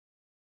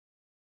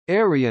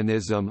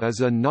Arianism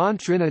is a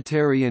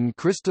non-Trinitarian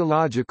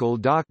Christological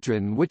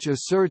doctrine which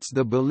asserts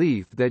the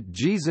belief that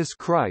Jesus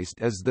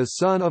Christ is the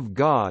Son of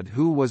God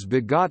who was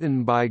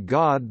begotten by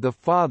God the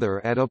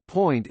Father at a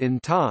point in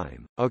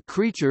time, a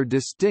creature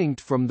distinct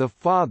from the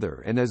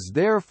Father and is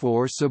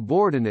therefore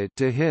subordinate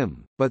to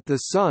him, but the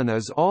Son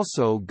is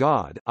also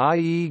God,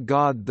 i.e.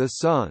 God the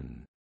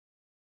Son.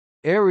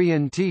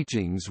 Arian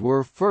teachings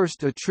were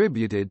first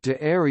attributed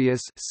to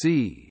Arius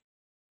c.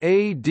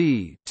 AD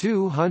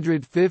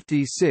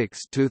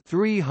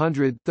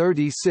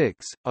 256–336,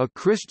 a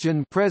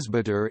Christian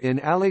presbyter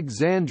in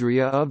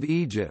Alexandria of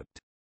Egypt.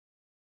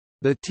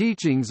 The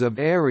teachings of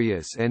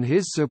Arius and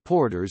his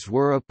supporters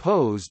were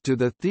opposed to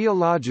the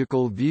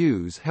theological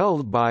views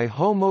held by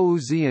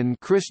Homoousian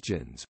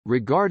Christians,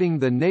 regarding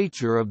the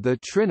nature of the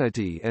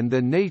Trinity and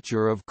the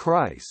nature of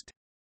Christ.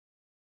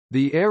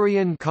 The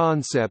Arian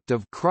concept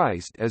of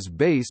Christ is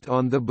based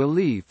on the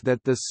belief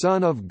that the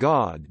Son of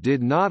God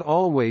did not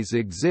always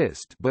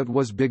exist but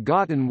was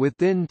begotten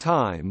within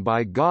time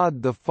by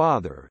God the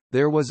Father.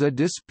 There was a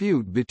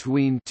dispute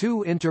between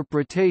two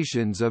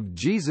interpretations of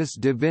Jesus'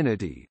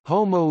 divinity,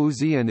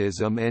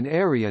 Homoousianism and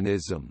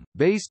Arianism,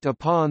 based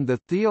upon the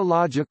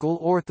theological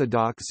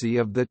orthodoxy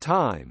of the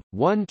time,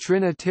 one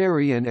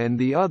Trinitarian and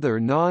the other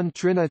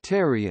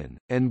non-Trinitarian,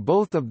 and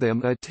both of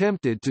them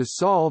attempted to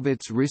solve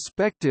its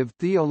respective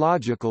theological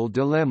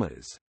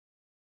dilemmas.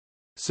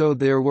 So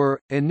there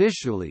were,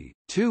 initially,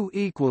 two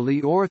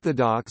equally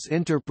orthodox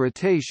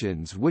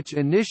interpretations which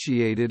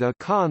initiated a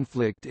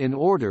conflict in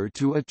order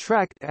to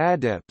attract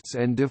adepts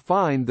and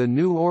define the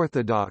new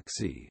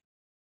orthodoxy.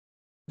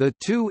 The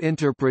two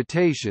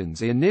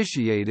interpretations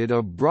initiated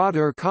a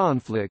broader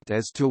conflict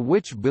as to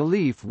which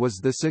belief was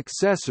the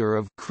successor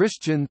of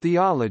Christian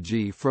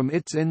theology from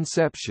its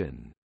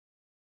inception.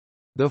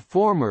 The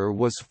former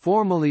was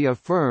formally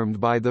affirmed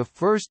by the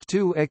first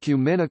two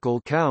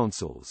ecumenical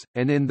councils,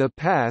 and in the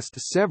past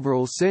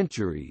several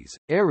centuries,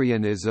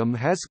 Arianism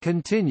has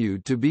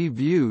continued to be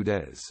viewed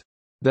as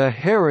the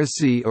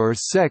heresy or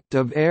sect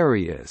of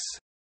Arius.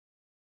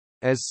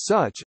 As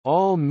such,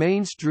 all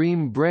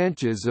mainstream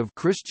branches of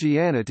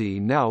Christianity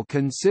now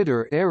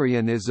consider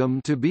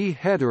Arianism to be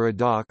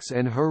heterodox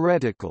and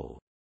heretical.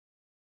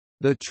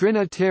 The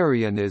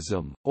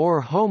Trinitarianism,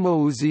 or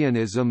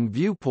Homoousianism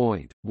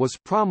viewpoint, was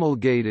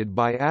promulgated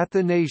by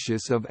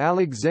Athanasius of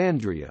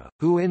Alexandria,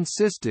 who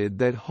insisted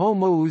that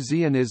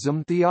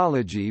Homoousianism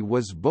theology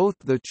was both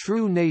the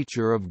true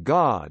nature of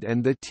God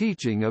and the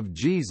teaching of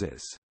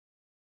Jesus.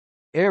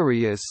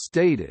 Arius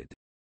stated,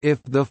 "If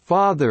the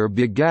Father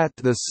begat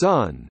the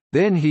Son,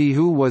 then he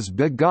who was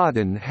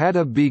begotten had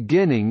a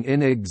beginning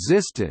in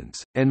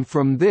existence, and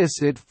from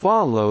this it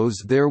follows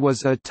there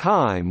was a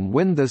time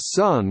when the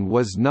Son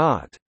was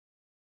not."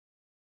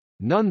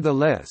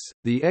 Nonetheless,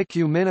 the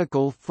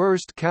ecumenical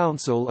First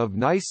Council of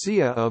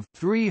Nicaea of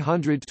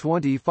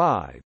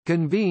 325,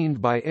 convened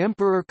by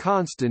Emperor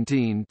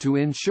Constantine to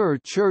ensure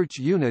church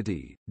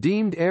unity,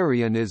 deemed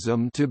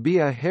Arianism to be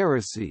a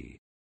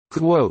heresy.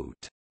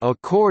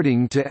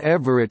 According to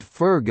Everett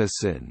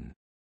Ferguson,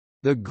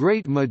 the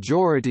great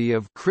majority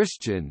of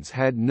Christians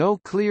had no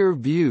clear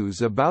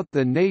views about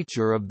the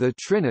nature of the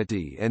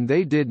Trinity and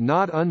they did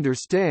not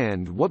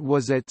understand what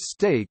was at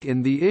stake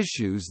in the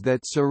issues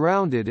that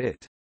surrounded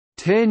it.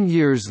 10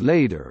 years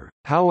later,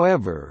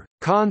 however,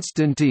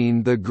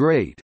 Constantine the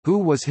Great, who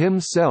was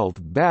himself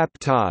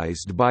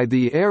baptized by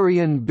the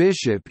Arian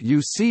bishop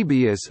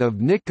Eusebius of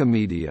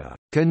Nicomedia,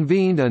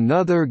 convened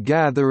another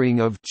gathering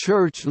of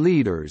church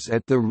leaders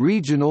at the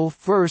regional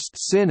First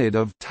Synod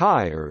of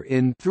Tyre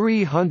in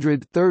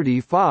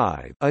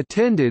 335,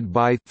 attended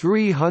by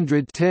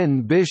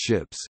 310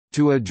 bishops,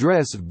 to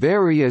address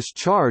various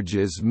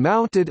charges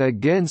mounted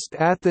against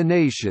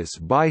Athanasius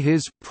by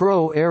his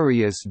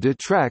pro-Arius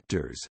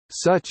detractors,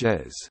 such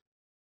as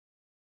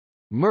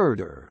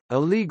murder,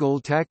 illegal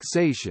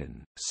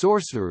taxation,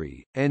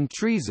 sorcery, and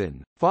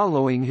treason,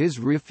 following his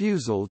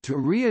refusal to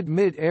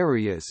readmit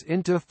Arius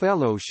into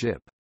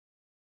fellowship.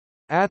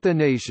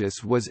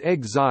 Athanasius was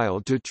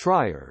exiled to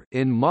Trier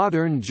in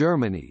modern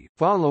Germany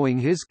following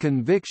his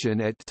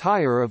conviction at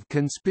Tyre of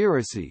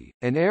conspiracy,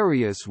 and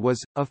Arius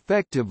was,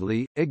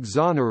 effectively,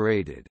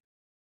 exonerated.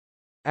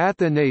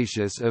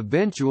 Athanasius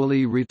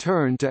eventually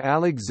returned to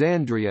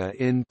Alexandria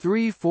in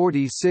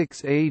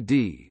 346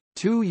 AD,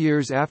 2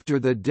 years after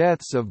the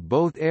deaths of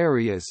both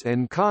Arius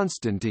and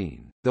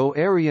Constantine. Though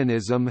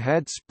Arianism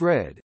had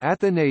spread,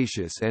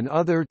 Athanasius and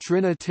other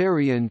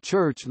Trinitarian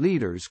church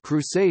leaders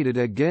crusaded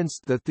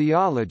against the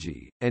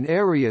theology, and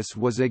Arius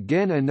was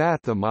again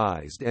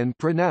anathematized and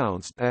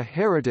pronounced a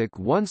heretic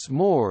once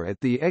more at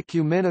the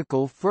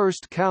ecumenical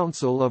First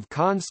Council of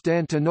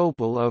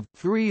Constantinople of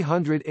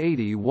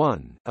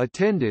 381,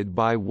 attended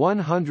by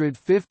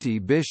 150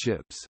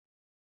 bishops.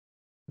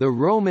 The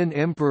Roman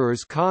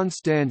emperors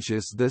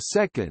Constantius II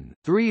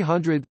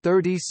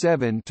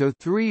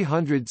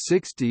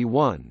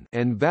 (337–361)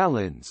 and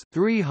Valens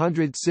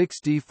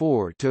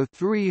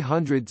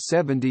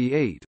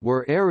 (364–378)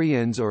 were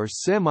Arians or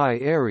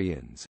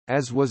semi-Arians,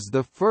 as was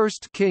the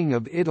first king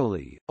of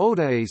Italy,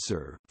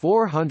 Odoacer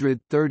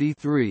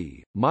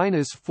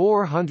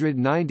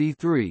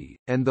 (433–493),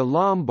 and the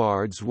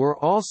Lombards were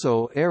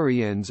also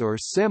Arians or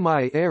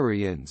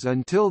semi-Arians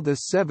until the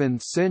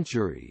 7th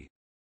century.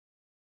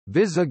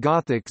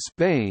 Visigothic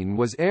Spain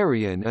was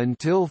Arian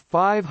until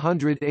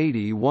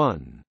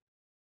 581.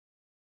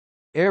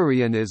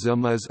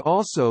 Arianism is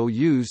also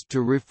used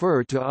to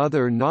refer to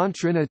other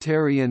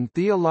non-Trinitarian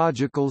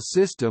theological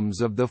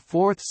systems of the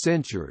 4th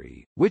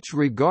century, which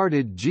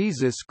regarded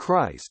Jesus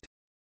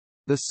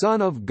Christ—the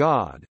Son of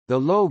God, the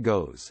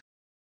Logos,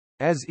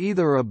 as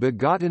either a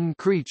begotten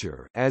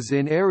creature as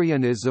in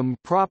Arianism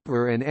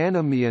proper and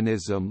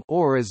Animianism,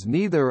 or as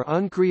neither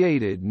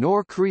uncreated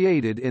nor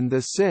created in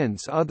the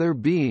sense other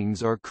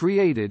beings are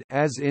created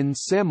as in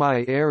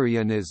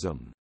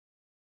Semi-Arianism.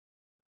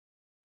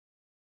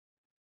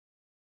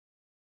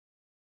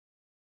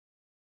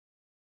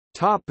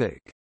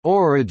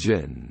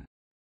 Origin.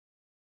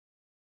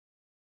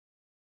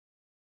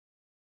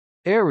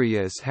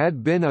 Arius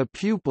had been a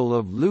pupil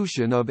of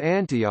Lucian of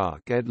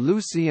Antioch at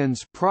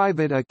Lucian's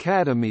private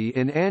academy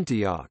in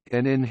Antioch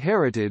and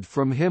inherited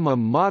from him a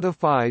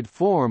modified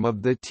form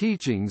of the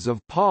teachings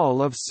of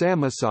Paul of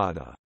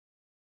Samosata.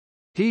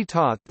 He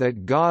taught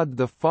that God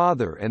the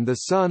Father and the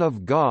Son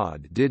of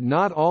God did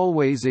not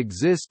always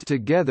exist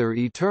together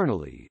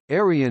eternally.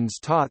 Arians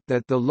taught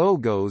that the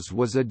Logos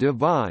was a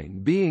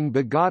divine being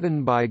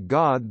begotten by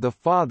God the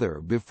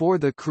Father before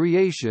the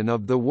creation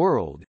of the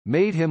world,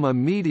 made him a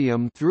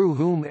medium through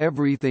whom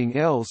everything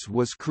else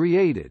was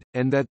created,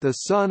 and that the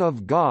Son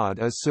of God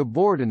is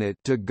subordinate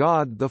to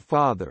God the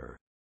Father.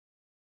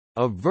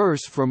 A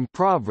verse from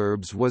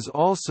Proverbs was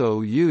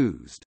also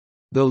used.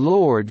 "The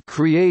Lord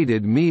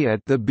created me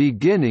at the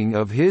beginning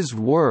of his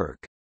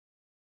work."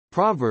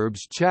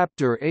 Proverbs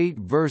chapter 8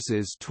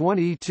 verses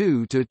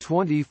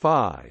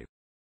 22–25.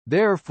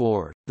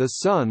 Therefore, the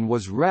Son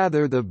was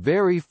rather the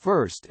very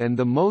first and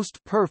the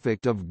most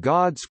perfect of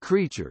God's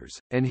creatures,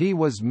 and he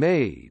was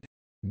made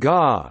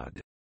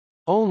God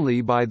only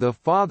by the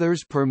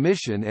Father's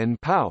permission and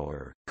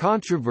power.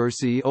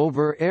 Controversy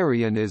over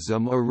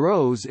Arianism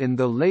arose in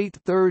the late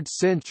 3rd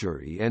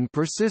century and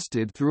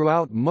persisted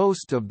throughout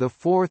most of the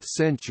 4th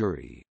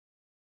century.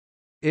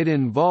 It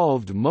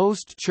involved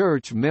most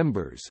church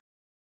members,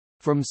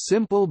 from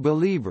simple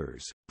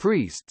believers,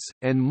 priests,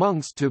 and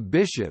monks to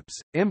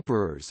bishops,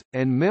 emperors,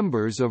 and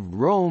members of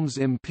Rome's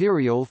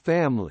imperial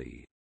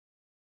family.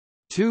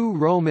 2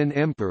 Roman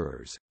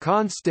emperors,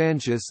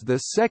 Constantius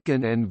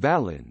II and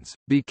Valens,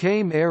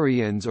 became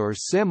Arians or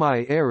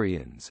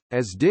semi-Arians,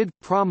 as did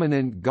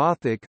prominent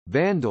Gothic,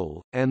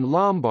 Vandal, and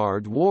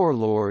Lombard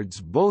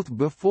warlords both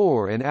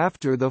before and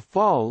after the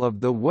fall of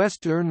the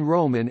Western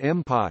Roman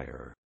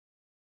Empire.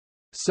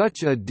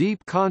 Such a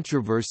deep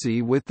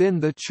controversy within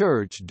the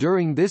Church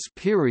during this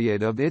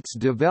period of its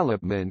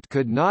development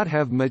could not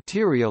have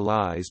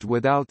materialized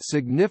without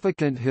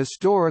significant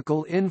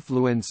historical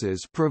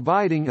influences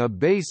providing a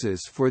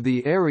basis for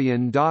the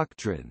Arian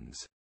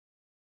doctrines.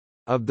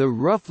 Of the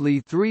roughly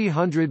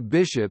 300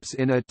 bishops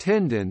in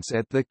attendance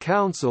at the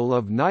Council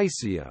of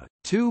Nicaea,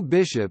 2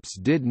 bishops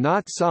did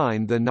not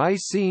sign the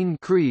Nicene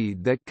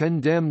Creed that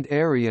condemned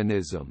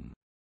Arianism.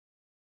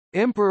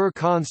 Emperor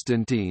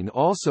Constantine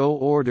also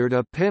ordered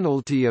a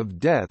penalty of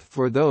death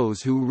for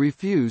those who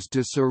refused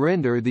to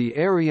surrender the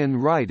Arian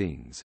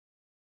writings.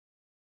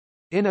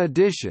 In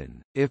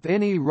addition, if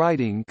any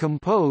writing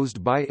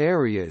composed by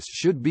Arius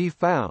should be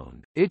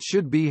found, it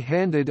should be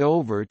handed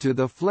over to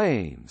the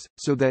flames,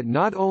 so that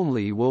not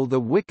only will the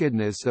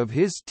wickedness of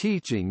his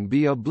teaching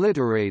be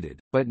obliterated,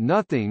 but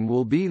nothing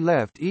will be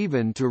left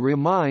even to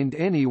remind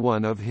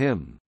anyone of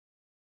him.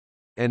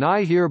 And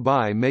I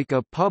hereby make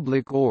a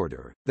public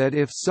order, that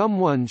if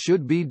someone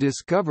should be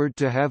discovered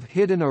to have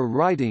hidden a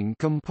writing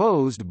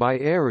composed by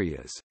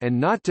Arius, and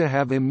not to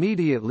have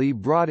immediately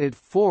brought it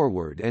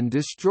forward and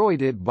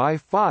destroyed it by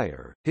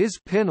fire, his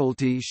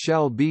penalty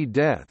shall be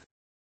death.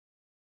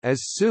 As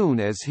soon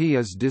as he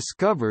is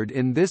discovered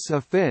in this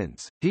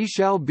offence, he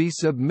shall be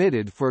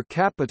submitted for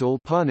capital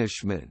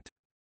punishment.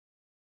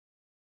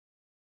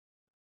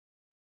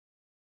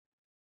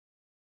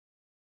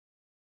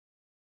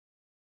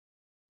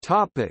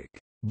 Topic: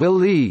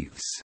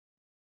 Beliefs.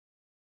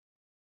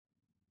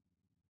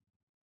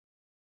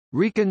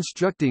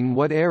 Reconstructing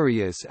what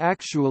Arius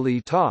actually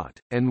taught,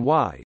 and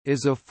why,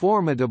 is a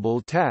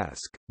formidable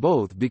task,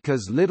 both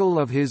because little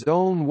of his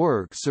own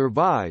work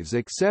survives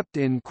except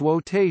in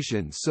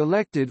quotations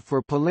selected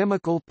for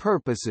polemical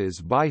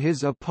purposes by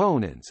his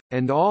opponents,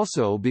 and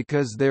also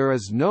because there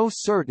is no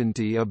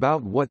certainty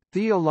about what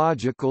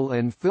theological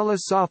and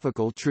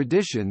philosophical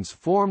traditions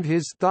formed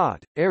his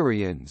thought.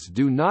 Arians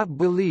do not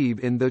believe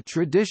in the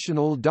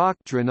traditional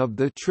doctrine of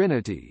the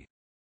Trinity.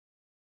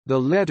 The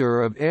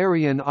letter of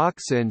Arian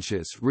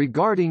Auxentius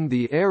regarding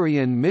the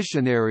Arian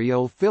missionary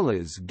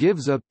Ulphilas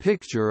gives a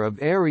picture of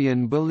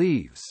Arian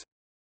beliefs.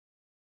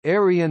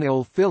 Arian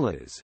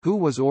Ulphilas, who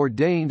was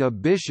ordained a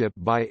bishop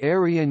by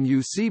Arian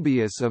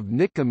Eusebius of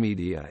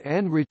Nicomedia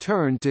and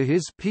returned to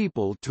his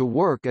people to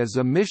work as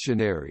a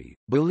missionary,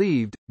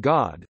 believed,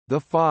 God, the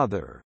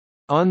Father,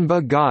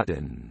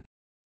 unbegotten,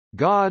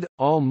 God,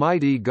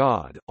 Almighty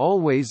God,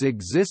 always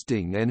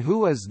existing and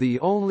who is the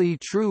only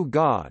true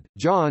God,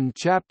 John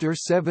chapter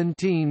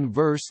 17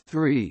 verse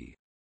 3.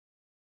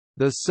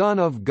 The Son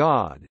of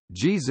God,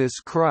 Jesus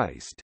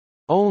Christ,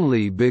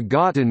 only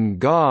begotten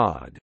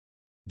God,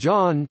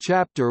 John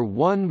chapter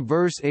 1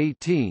 verse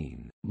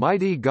 18,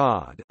 mighty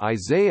God,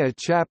 Isaiah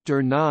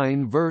chapter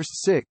 9 verse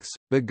 6,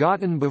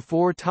 begotten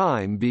before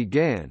time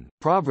began,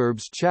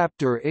 Proverbs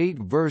chapter 8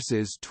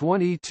 verses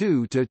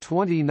 22 to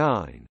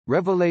 29,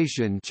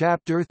 Revelation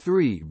chapter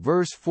 3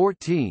 verse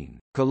 14,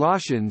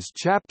 Colossians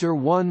chapter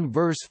 1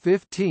 verse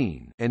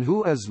 15, and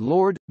who is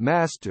Lord,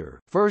 Master,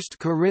 1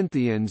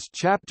 Corinthians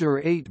chapter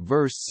 8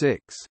 verse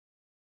 6.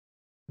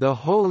 The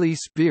Holy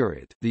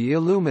Spirit, the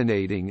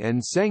illuminating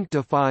and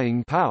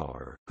sanctifying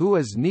power, who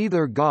is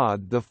neither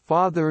God the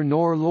Father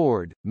nor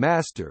Lord,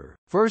 Master,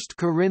 1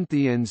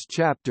 Corinthians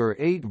chapter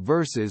 8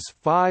 verses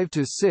 5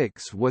 to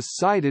 6 was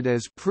cited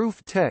as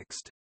proof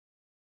text.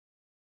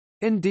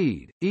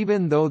 Indeed,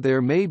 even though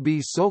there may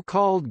be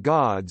so-called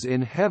gods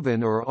in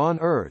heaven or on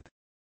earth,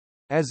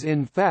 as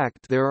in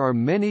fact there are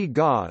many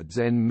gods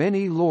and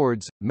many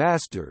lords,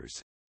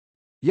 masters,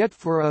 yet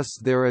for us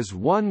there is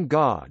one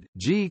God,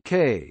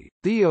 GK,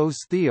 Theos,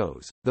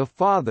 the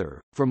Father,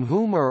 from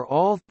whom are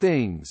all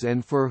things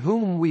and for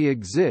whom we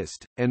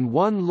exist, and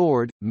one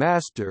Lord,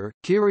 Master,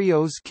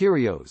 Kyrios,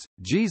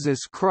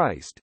 Jesus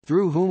Christ,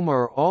 through whom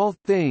are all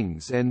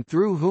things and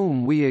through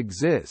whom we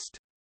exist.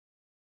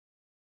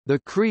 The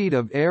Creed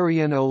of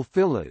Arian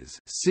Ulphilas,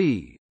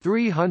 c.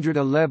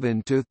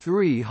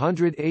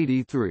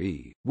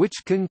 311–383, which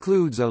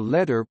concludes a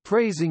letter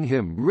praising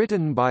him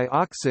written by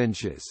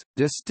Auxentius,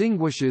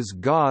 distinguishes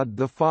God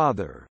the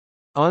Father,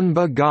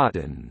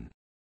 unbegotten,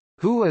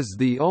 who is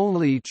the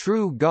only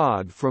true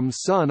God from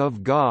Son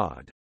of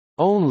God,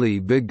 only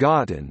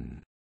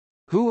begotten,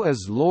 who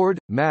is Lord,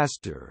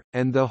 Master,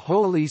 and the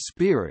Holy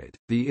Spirit,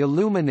 the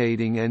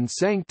illuminating and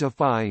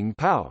sanctifying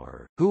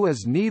power, who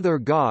is neither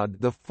God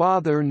the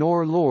Father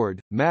nor Lord,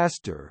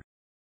 Master.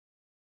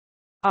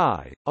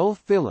 I,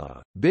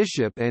 Ulphila,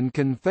 bishop and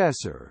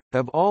confessor,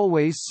 have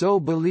always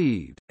so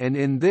believed, and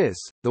in this,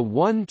 the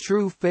one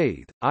true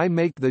faith, I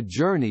make the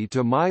journey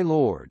to my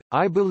Lord.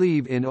 I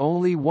believe in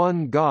only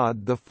one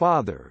God the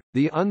Father,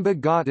 the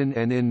unbegotten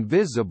and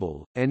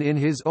invisible, and in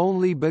his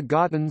only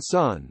begotten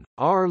Son,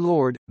 our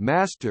Lord,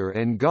 Master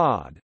and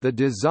God, the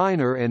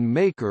designer and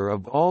maker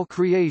of all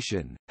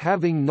creation,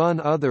 having none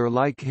other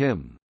like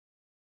him.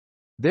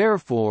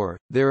 Therefore,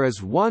 there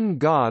is one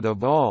God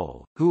of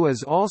all, who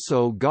is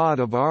also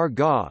God of our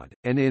God,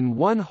 and in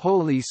one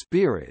Holy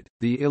Spirit,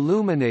 the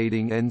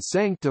illuminating and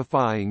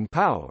sanctifying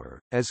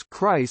power, as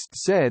Christ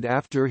said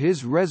after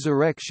his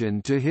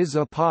resurrection to his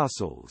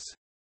apostles,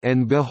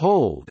 "And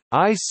behold,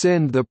 I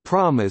send the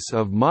promise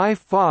of my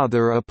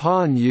Father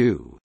upon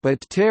you,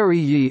 but tarry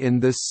ye in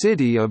the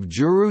city of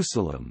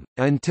Jerusalem,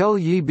 until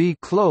ye be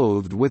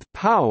clothed with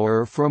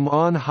power from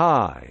on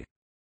high."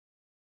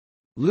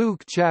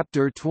 Luke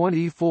chapter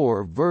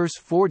 24 verse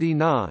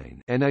 49,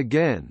 and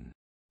again,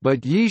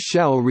 "But ye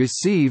shall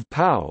receive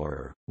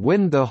power,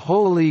 when the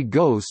Holy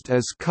Ghost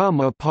is come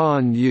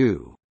upon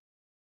you."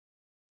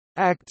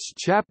 Acts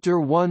chapter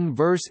 1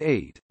 verse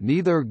 8,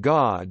 neither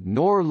God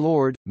nor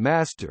Lord,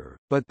 Master,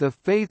 but the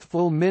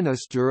faithful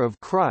minister of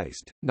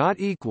Christ, not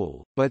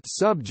equal, but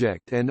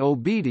subject and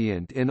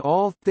obedient in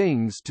all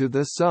things to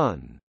the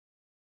Son.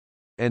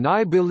 And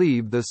I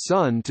believe the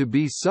Son to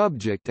be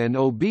subject and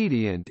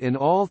obedient in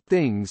all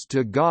things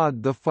to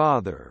God the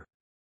Father.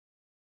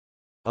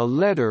 A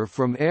letter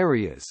from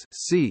Arius,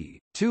 c.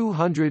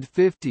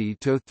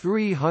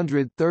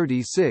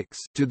 250–336,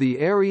 to the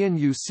Arian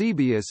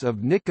Eusebius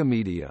of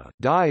Nicomedia,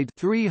 died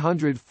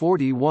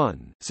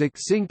 341,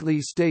 succinctly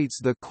states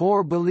the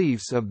core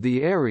beliefs of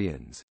the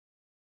Arians.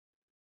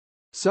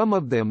 Some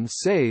of them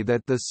say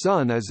that the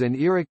Son is an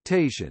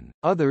eructation,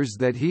 others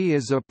that he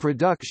is a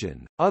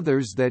production,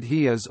 others that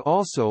he is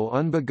also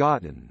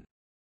unbegotten.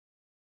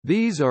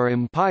 These are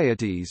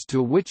impieties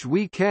to which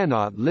we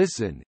cannot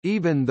listen,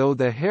 even though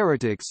the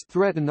heretics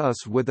threaten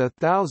us with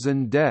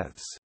 1,000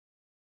 deaths.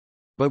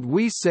 But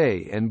we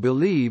say and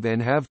believe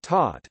and have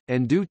taught,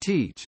 and do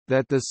teach,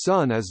 that the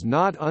Son is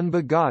not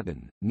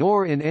unbegotten,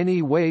 nor in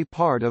any way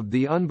part of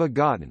the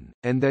unbegotten,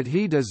 and that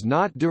he does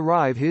not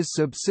derive his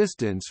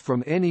subsistence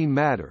from any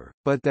matter,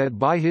 but that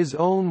by his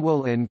own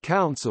will and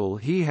counsel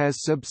he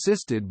has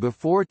subsisted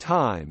before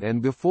time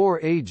and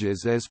before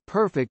ages as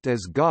perfect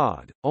as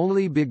God,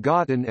 only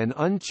begotten and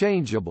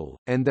unchangeable,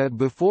 and that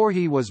before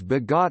he was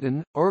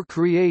begotten, or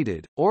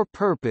created, or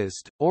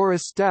purposed, or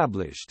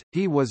established,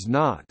 he was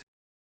not.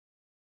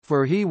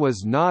 For he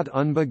was not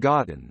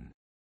unbegotten.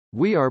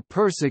 "We are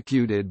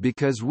persecuted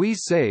because we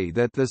say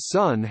that the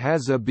Son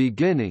has a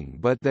beginning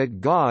but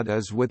that God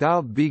is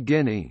without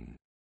beginning."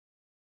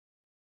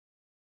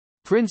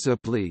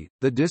 Principally,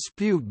 the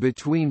dispute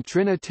between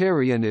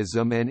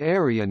Trinitarianism and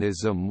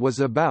Arianism was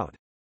about: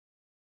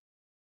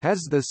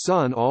 has the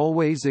Son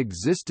always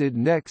existed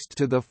next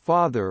to the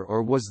Father,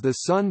 or was the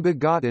Son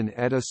begotten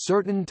at a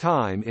certain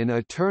time in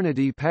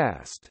eternity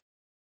past?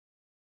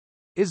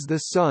 Is the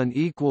Son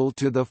equal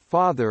to the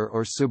Father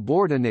or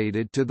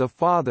subordinated to the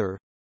Father?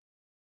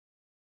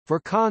 For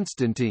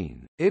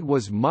Constantine, it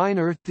was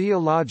minor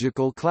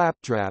theological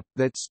claptrap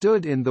that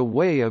stood in the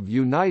way of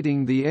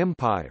uniting the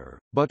empire,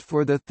 but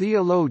for the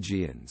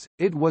theologians,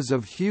 it was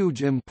of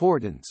huge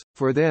importance.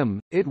 For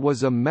them, it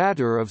was a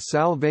matter of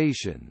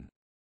salvation.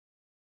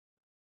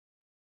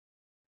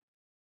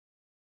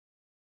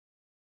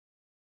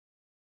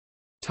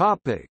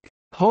 Topic: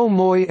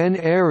 Homoian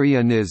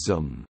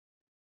Arianism.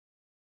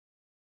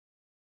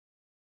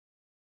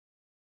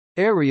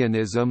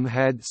 Arianism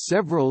had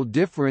several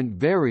different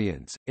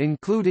variants,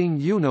 including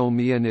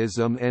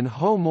Eunomianism and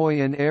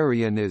Homoian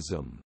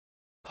Arianism.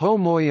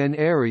 Homoian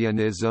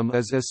Arianism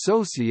is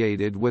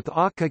associated with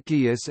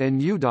Acacius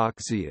and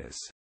Eudoxius.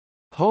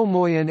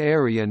 Homoian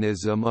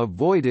Arianism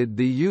avoided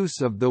the use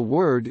of the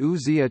word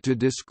ousia to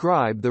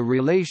describe the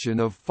relation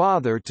of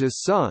father to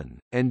son,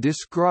 and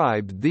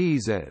described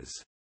these as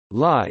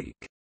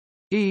like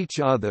each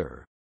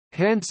other.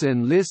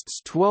 Hansen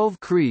lists 12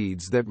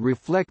 creeds that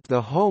reflect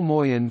the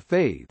Homoian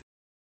faith.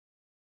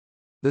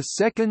 The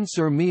Second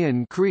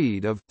Sirmian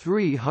Creed of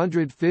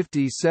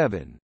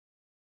 357,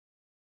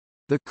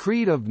 the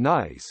Creed of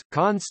Nice,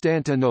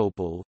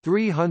 Constantinople,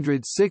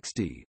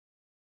 360,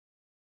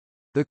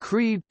 the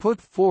creed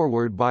put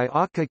forward by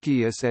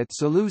Acacius at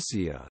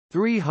Seleucia,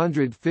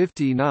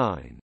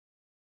 359,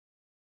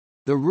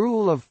 the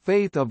Rule of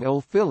Faith of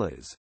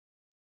Ulfilas,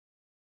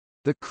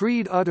 the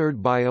creed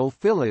uttered by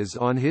Ulfilas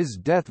on his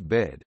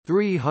deathbed,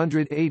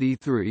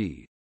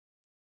 383.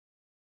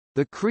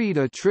 The creed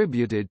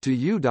attributed to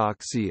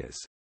Eudoxius.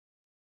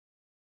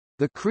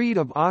 The creed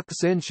of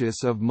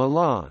Auxentius of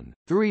Milan,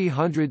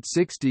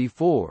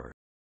 364.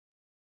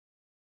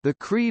 The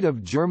creed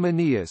of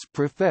Germanius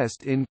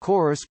professed in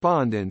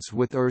correspondence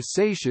with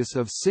Ursacius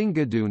of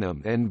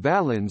Singidunum and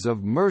Valens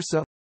of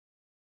Mursa.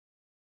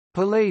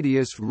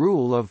 Palladius'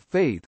 Rule of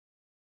Faith.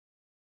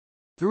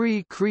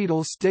 3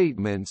 creedal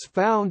statements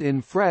found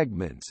in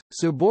fragments,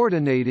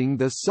 subordinating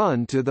the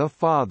Son to the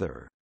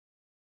Father.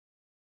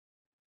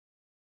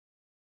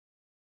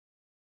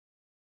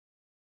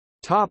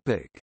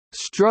 Topic: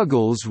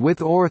 Struggles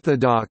with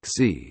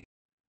orthodoxy.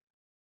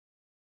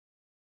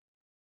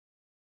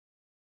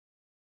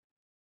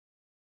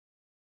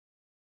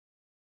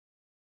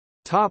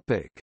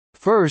 Topic: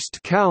 First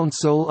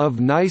Council of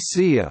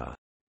Nicaea.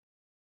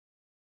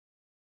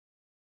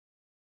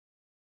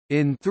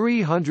 In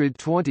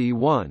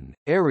 321,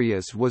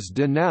 Arius was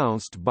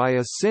denounced by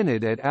a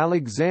synod at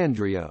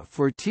Alexandria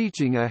for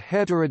teaching a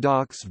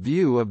heterodox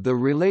view of the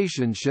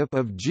relationship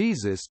of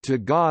Jesus to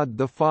God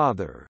the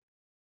Father.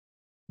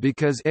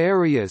 Because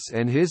Arius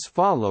and his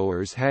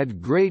followers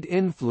had great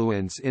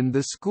influence in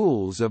the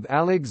schools of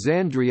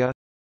Alexandria,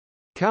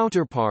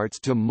 counterparts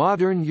to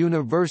modern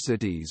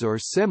universities or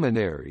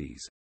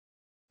seminaries,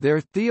 their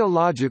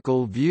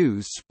theological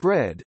views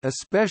spread,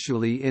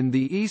 especially in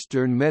the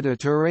eastern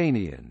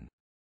Mediterranean.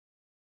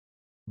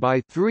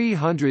 By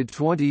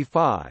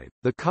 325,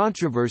 the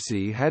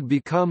controversy had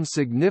become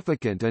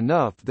significant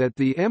enough that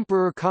the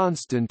Emperor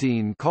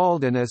Constantine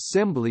called an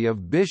assembly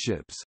of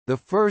bishops, the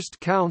First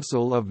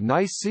Council of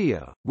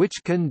Nicaea,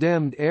 which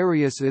condemned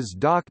Arius's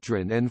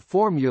doctrine and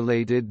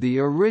formulated the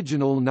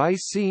original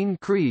Nicene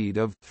Creed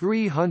of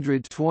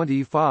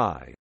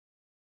 325.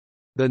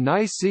 The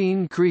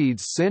Nicene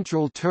Creed's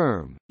central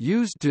term,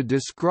 used to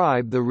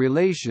describe the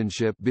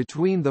relationship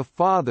between the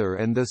Father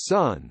and the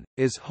Son,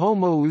 is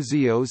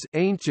homoousios,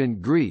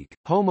 ancient Greek,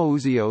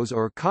 homoousios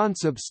or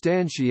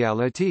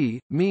consubstantiality,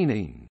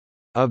 meaning,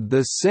 "of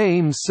the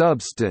same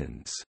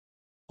substance",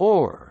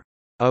 or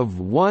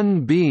 "of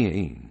one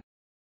being".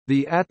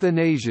 The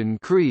Athanasian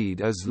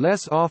Creed is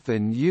less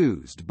often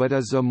used but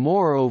is a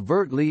more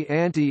overtly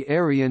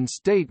anti-Arian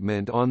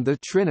statement on the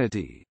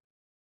Trinity.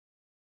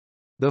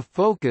 The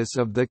focus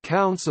of the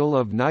Council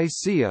of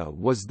Nicaea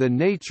was the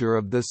nature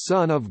of the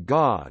Son of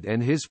God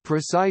and his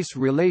precise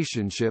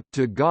relationship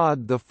to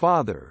God the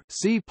Father.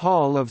 See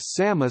Paul of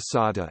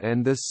Samosata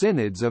and the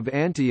Synods of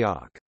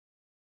Antioch.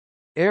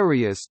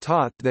 Arius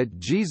taught that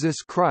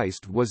Jesus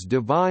Christ was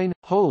divine,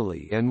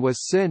 holy and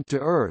was sent to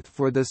earth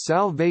for the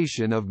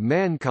salvation of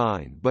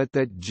mankind, but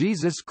that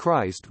Jesus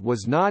Christ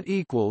was not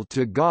equal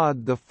to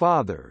God the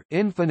Father,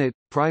 infinite,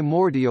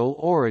 primordial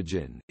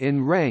origin,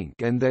 in rank,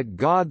 and that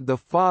God the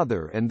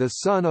Father and the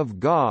Son of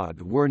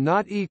God were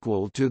not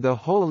equal to the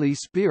Holy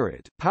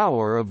Spirit,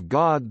 power of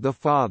God the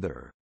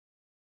Father.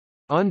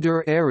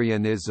 Under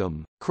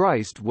Arianism,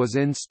 Christ was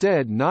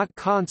instead not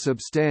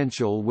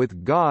consubstantial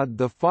with God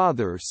the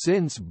Father,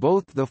 since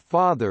both the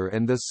Father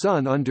and the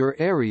Son under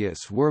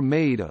Arius were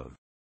made of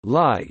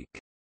like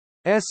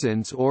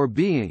essence or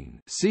being,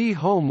 see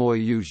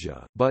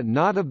homoiousia, but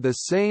not of the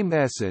same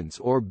essence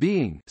or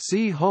being,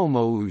 see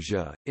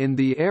homoousia. In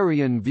the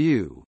Arian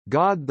view,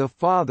 God the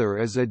Father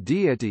is a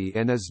deity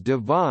and is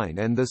divine,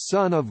 and the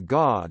Son of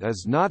God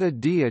is not a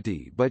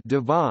deity but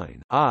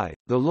divine. I,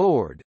 the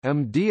Lord,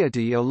 am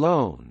deity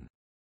alone.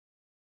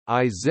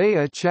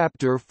 Isaiah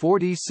chapter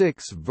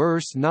 46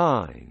 verse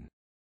 9.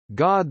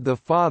 God the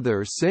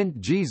Father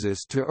sent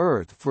Jesus to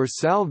earth for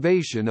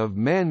salvation of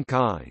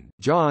mankind.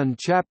 John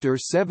chapter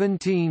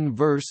 17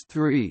 verse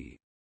 3.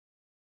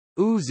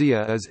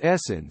 Ousia is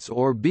essence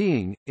or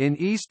being, in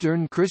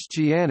Eastern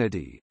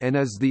Christianity, and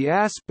is the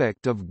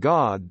aspect of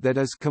God that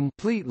is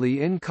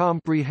completely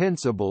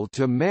incomprehensible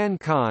to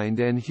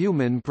mankind and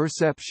human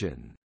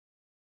perception.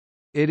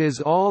 It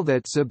is all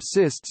that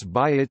subsists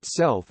by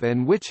itself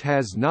and which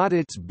has not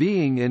its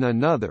being in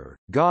another,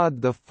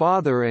 God the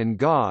Father and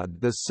God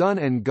the Son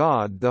and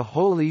God the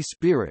Holy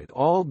Spirit,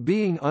 all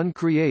being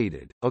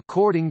uncreated,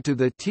 according to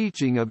the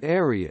teaching of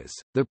Arius,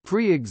 the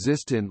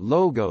pre-existent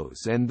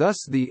Logos, and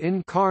thus the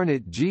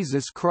incarnate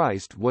Jesus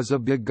Christ was a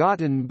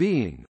begotten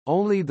being.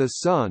 Only the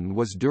Son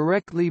was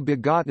directly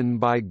begotten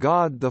by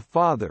God the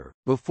Father,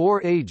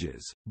 before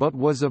ages, but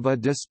was of a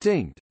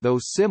distinct, though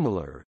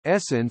similar,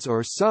 essence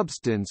or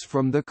substance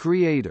from the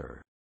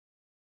Creator.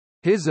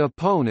 His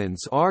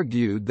opponents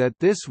argued that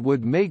this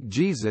would make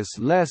Jesus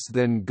less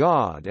than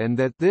God and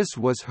that this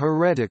was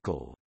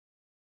heretical.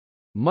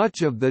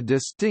 Much of the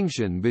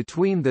distinction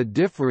between the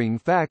differing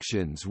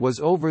factions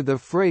was over the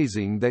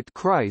phrasing that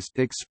Christ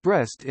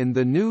expressed in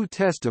the New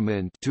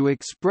Testament to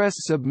express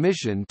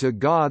submission to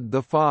God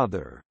the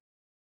Father.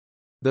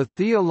 The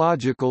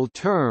theological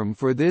term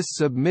for this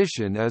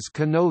submission is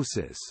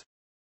kenosis.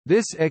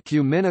 This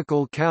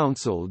ecumenical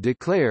council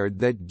declared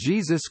that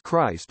Jesus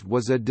Christ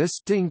was a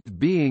distinct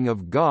being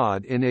of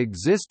God in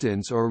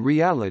existence or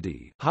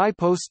reality,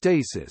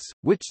 hypostasis,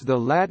 which the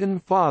Latin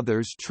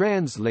Fathers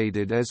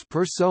translated as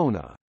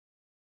persona.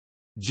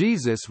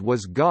 Jesus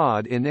was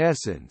God in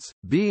essence,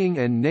 being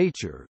and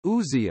nature,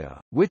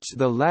 ousia, which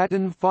the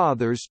Latin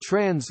Fathers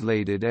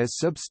translated as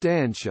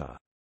substantia.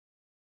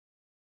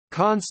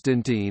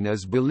 Constantine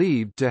is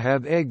believed to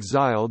have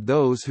exiled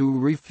those who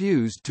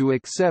refused to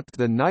accept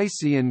the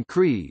Nicene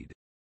Creed.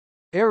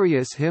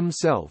 Arius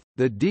himself,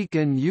 the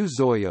deacon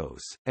Euzoios,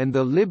 and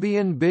the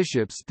Libyan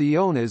bishops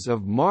Theonas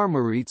of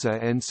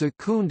Marmaritza and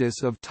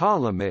Secundus of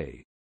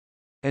Ptolemy,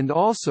 and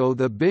also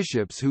the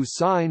bishops who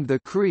signed the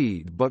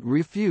creed but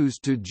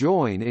refused to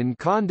join in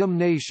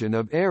condemnation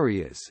of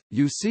Arius,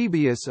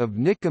 Eusebius of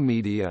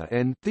Nicomedia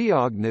and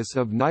Theognis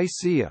of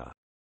Nicaea.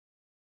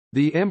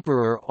 The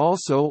emperor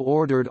also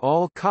ordered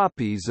all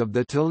copies of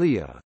the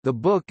Telea, the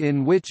book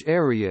in which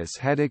Arius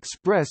had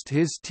expressed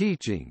his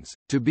teachings,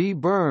 to be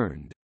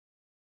burned.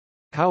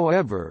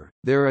 However,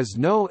 there is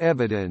no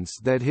evidence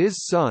that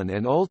his son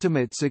and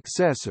ultimate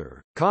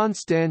successor,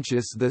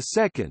 Constantius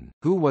II,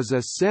 who was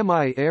a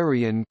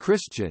semi-Arian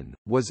Christian,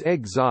 was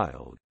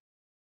exiled.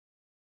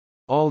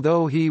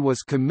 Although he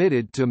was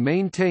committed to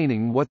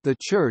maintaining what the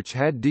Church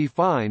had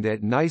defined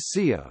at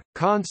Nicaea,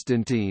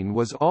 Constantine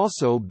was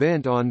also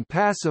bent on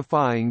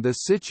pacifying the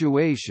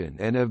situation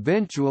and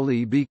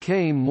eventually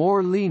became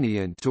more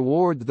lenient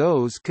toward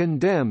those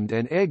condemned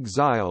and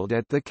exiled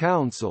at the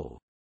council.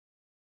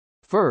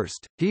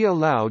 First, he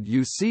allowed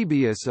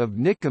Eusebius of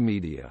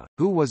Nicomedia,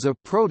 who was a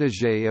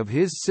protégé of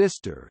his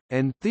sister,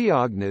 and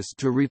Theognis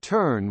to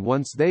return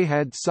once they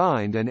had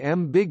signed an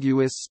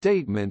ambiguous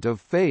statement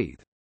of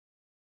faith.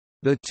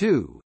 The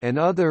two, and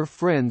other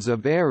friends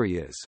of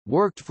Arius,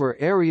 worked for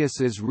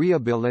Arius's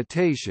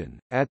rehabilitation.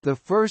 At the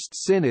First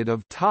Synod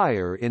of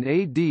Tyre in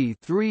AD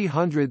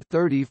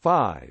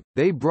 335,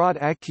 they brought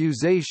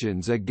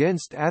accusations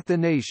against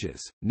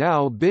Athanasius,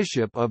 now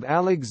Bishop of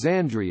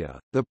Alexandria,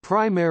 the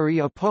primary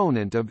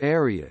opponent of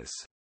Arius.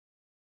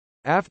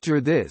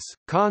 After this,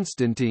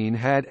 Constantine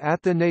had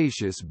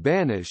Athanasius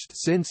banished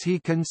since he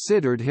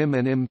considered him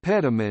an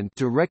impediment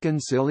to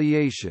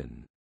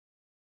reconciliation.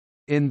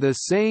 In the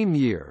same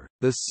year,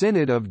 the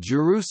Synod of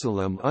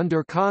Jerusalem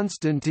under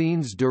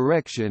Constantine's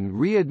direction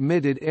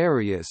readmitted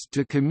Arius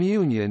to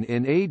communion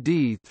in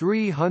AD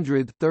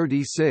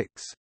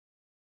 336.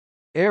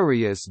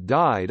 Arius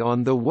died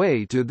on the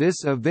way to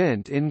this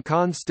event in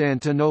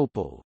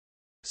Constantinople.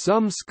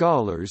 Some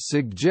scholars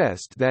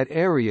suggest that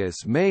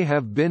Arius may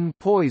have been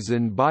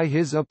poisoned by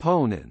his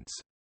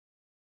opponents.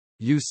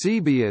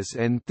 Eusebius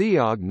and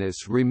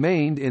Theognis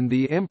remained in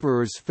the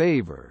emperor's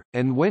favor,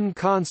 and when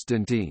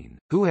Constantine,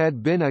 who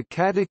had been a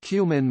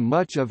catechumen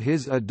much of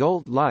his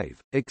adult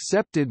life,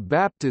 accepted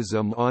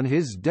baptism on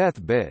his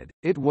deathbed,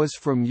 it was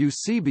from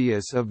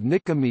Eusebius of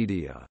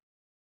Nicomedia.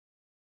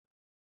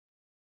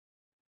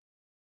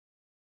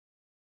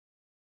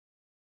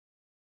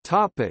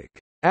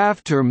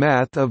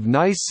 Aftermath of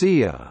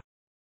Nicaea.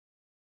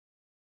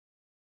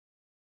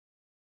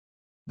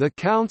 The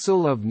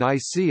Council of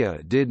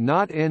Nicaea did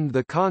not end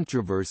the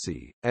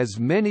controversy, as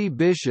many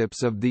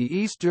bishops of the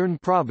eastern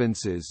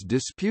provinces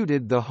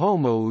disputed the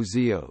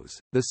homoousios,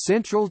 the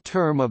central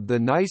term of the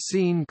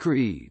Nicene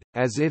Creed,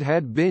 as it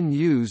had been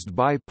used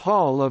by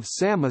Paul of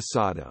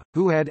Samosata,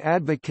 who had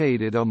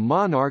advocated a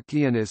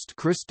monarchianist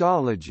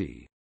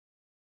Christology.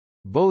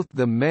 Both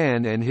the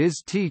man and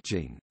his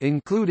teaching,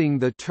 including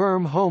the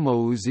term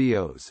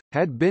homoousios,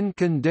 had been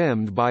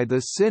condemned by the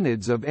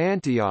synods of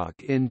Antioch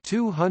in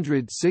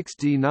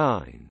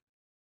 269.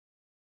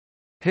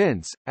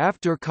 Hence,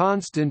 after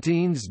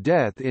Constantine's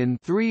death in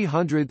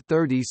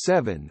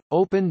 337,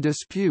 open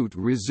dispute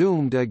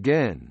resumed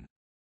again.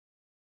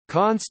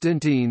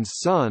 Constantine's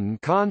son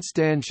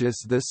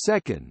Constantius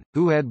II,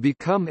 who had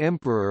become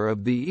emperor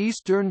of the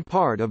eastern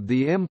part of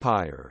the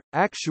empire,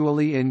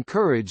 actually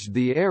encouraged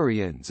the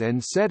Arians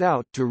and set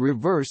out to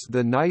reverse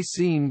the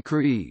Nicene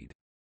Creed.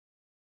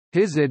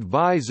 His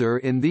advisor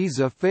in these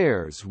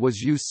affairs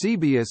was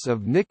Eusebius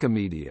of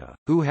Nicomedia,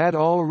 who had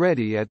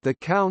already at the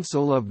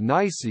Council of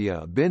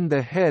Nicaea been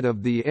the head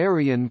of the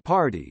Arian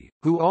party,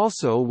 who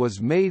also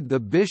was made the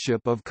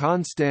bishop of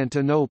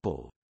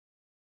Constantinople.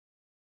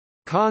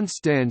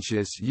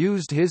 Constantius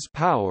used his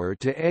power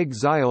to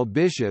exile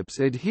bishops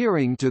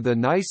adhering to the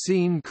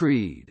Nicene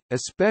Creed,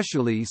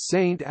 especially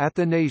Saint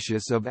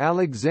Athanasius of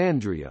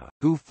Alexandria,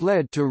 who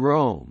fled to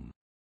Rome.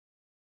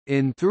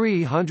 In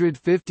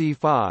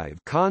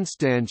 355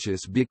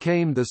 Constantius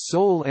became the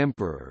sole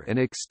emperor and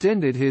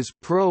extended his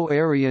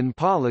pro-Arian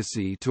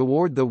policy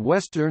toward the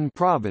western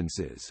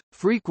provinces,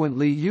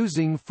 frequently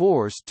using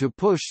force to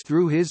push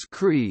through his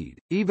creed,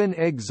 even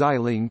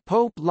exiling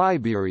Pope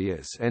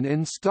Liberius and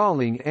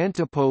installing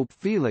Antipope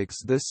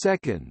Felix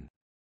II.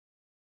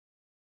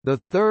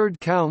 The Third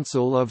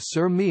Council of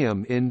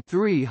Sirmium in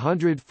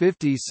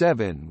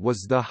 357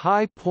 was the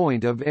high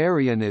point of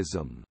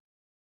Arianism.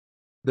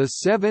 The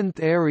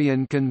Seventh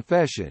Arian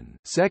Confession,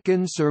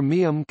 Second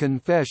Sirmium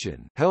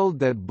Confession, held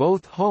that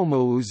both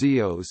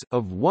homoousios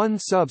of one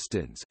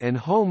substance and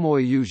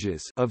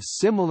homoiousios of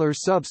similar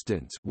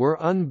substance were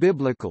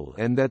unbiblical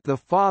and that the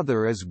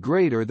Father is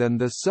greater than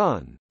the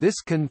Son. This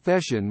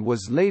confession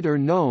was later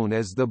known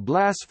as the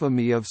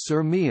blasphemy of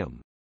Sirmium.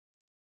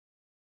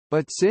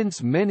 But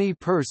since many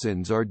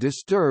persons are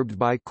disturbed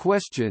by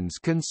questions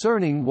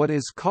concerning what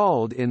is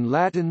called in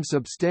Latin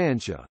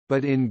substantia,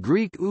 but in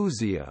Greek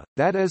ousia,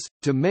 that is,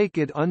 to make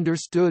it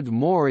understood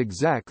more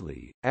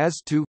exactly, as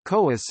to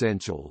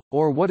coessential,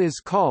 or what is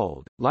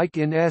called, like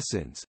in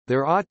essence,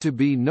 there ought to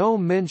be no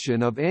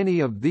mention of any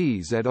of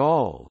these at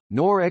all,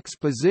 nor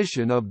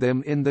exposition of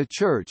them in the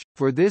Church,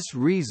 for this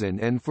reason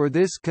and for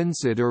this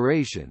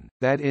consideration,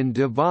 that in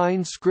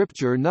divine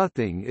Scripture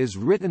nothing is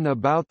written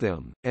about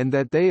them, and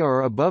that they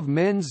are above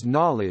men's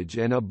knowledge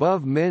and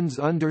above men's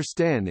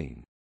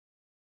understanding.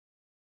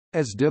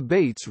 As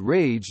debates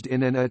raged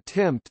in an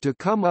attempt to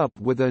come up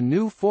with a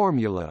new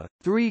formula,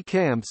 three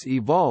camps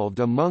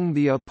evolved among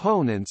the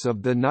opponents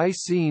of the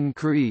Nicene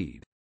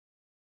Creed.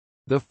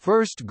 The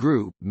first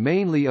group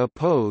mainly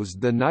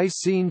opposed the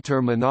Nicene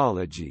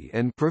terminology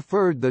and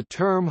preferred the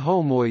term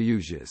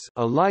homoiousios,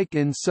 alike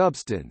in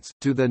substance,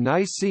 to the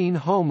Nicene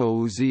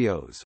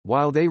homoousios,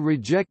 while they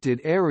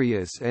rejected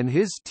Arius and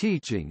his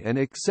teaching and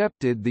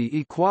accepted the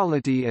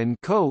equality and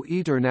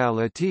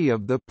co-eternality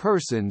of the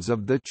persons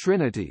of the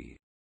Trinity.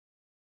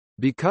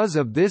 Because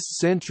of this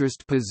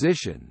centrist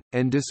position,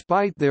 and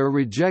despite their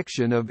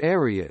rejection of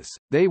Arius,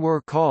 they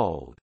were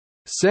called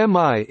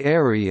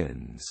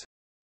semi-Arians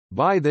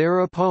by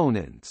their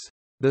opponents.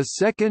 The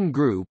second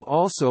group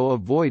also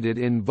avoided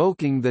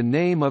invoking the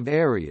name of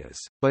Arius,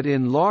 but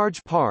in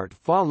large part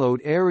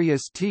followed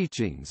Arius'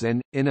 teachings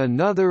and, in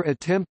another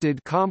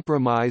attempted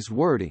compromise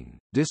wording,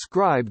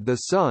 described the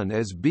Son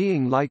as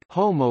being like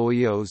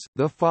homoios,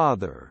 the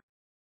Father.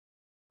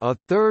 A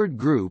third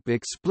group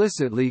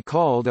explicitly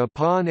called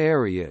upon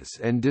Arius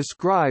and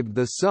described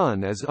the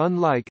Son as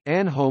unlike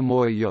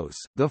anhomoios,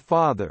 the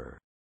Father.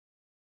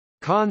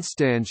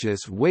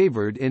 Constantius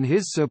wavered in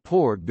his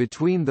support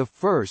between the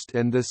first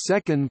and the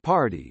second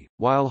party,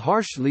 while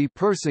harshly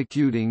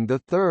persecuting the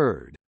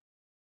third.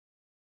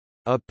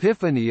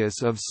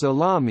 Epiphanius of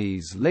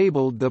Salamis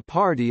labeled the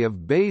party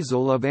of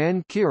Basil of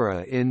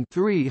Ancyra in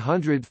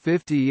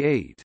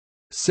 358,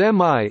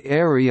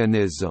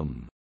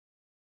 "semi-Arianism."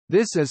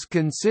 This is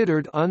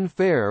considered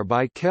unfair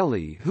by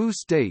Kelly, who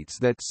states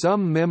that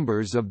some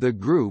members of the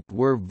group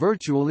were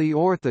virtually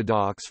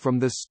orthodox from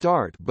the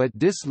start but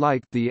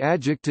disliked the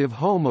adjective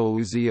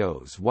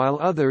homoousios, while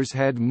others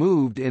had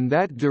moved in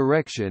that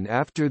direction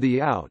after the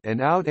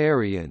out-and-out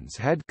Arians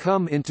had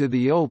come into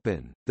the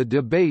open. The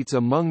debates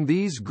among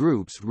these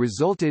groups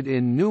resulted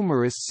in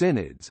numerous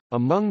synods,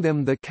 among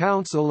them the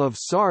Council of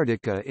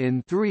Sardica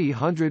in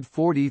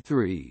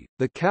 343,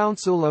 the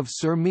Council of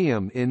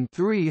Sirmium in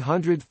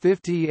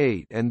 358,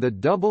 338 and the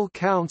Double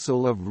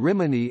Council of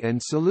Rimini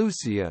and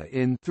Seleucia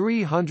in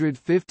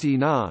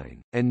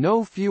 359, and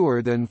no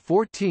fewer than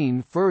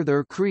 14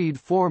 further creed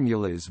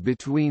formulas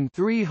between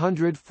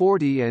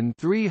 340 and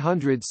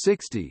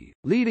 360,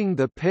 leading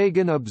the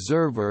pagan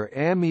observer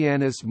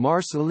Ammianus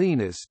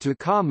Marcellinus to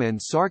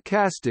comment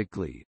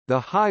sarcastically, "The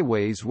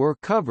highways were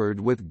covered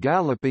with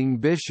galloping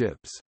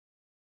bishops."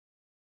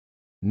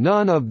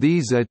 None of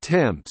these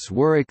attempts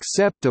were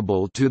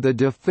acceptable to the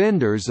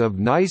defenders of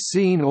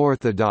Nicene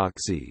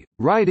orthodoxy.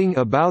 Writing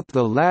about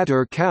the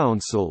latter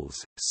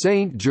councils,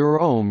 Saint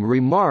Jerome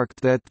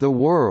remarked that the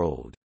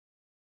world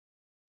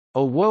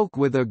awoke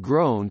with a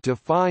groan to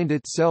find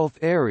itself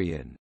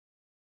Arian.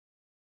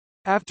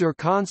 After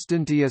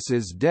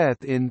Constantius's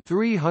death in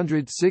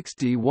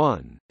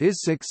 361,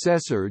 his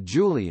successor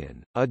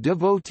Julian, a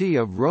devotee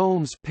of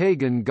Rome's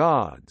pagan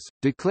gods,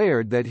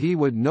 declared that he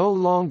would no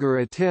longer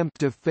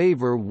attempt to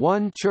favor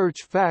one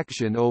church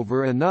faction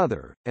over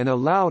another, and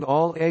allowed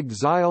all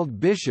exiled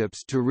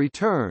bishops to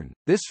return.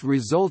 This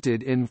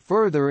resulted in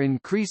further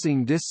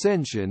increasing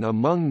dissension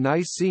among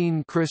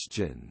Nicene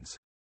Christians.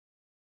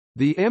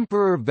 The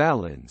Emperor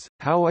Valens,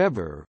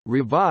 however,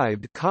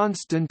 revived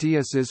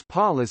Constantius's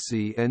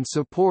policy and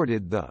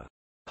supported the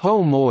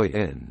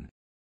Homoian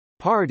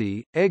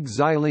party,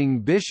 exiling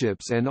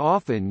bishops and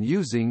often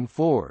using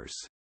force.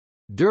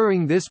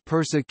 During this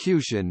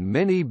persecution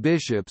many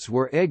bishops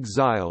were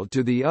exiled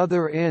to the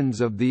other ends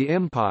of the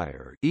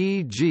empire,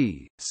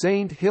 e.g.,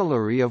 Saint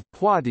Hilary of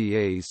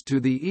Poitiers to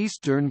the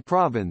eastern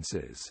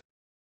provinces.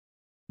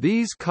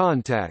 These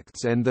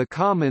contacts and the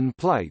common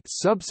plight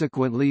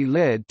subsequently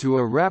led to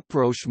a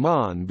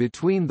rapprochement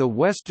between the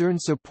Western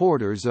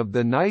supporters of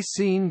the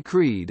Nicene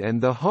Creed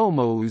and the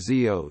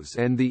Homoousios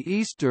and the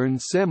Eastern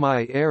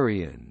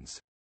Semi-Arians.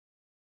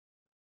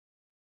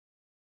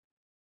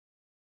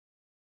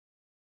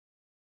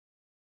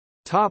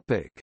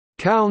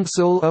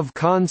 Council of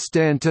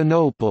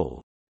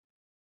Constantinople.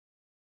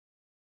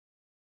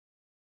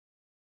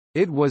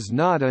 It was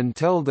not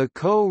until the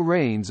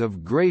co-reigns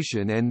of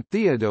Gratian and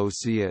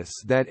Theodosius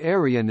that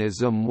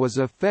Arianism was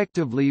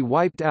effectively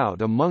wiped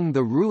out among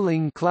the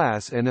ruling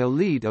class and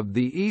elite of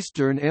the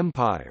Eastern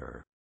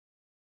Empire.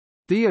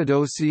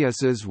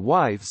 Theodosius's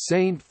wife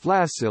Saint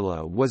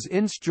Flaccilla was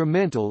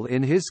instrumental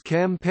in his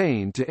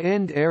campaign to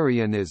end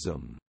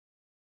Arianism.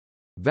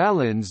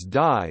 Valens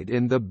died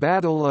in the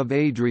Battle of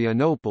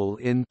Adrianople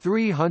in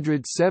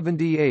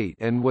 378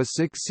 and was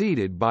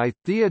succeeded by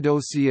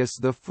Theodosius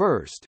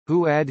I,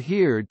 who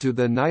adhered to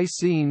the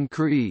Nicene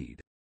Creed.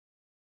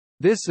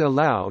 This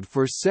allowed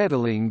for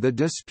settling the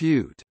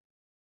dispute.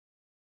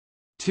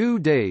 2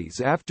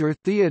 days after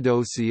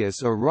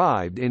Theodosius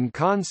arrived in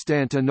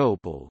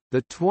Constantinople,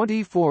 the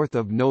 24th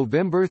of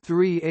November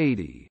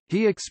 380,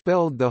 he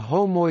expelled the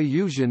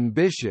Homoiousian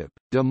bishop,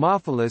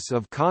 Demophilus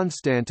of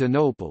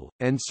Constantinople,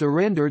 and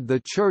surrendered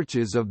the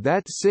churches of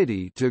that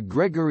city to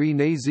Gregory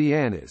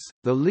Nazianzus,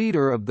 the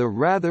leader of the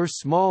rather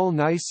small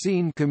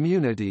Nicene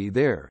community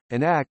there,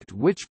 an act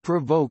which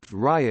provoked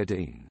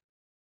rioting.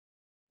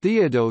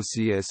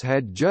 Theodosius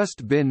had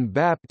just been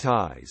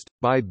baptized,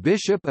 by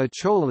Bishop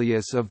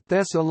Acholius of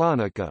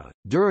Thessalonica,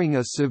 during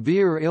a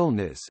severe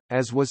illness,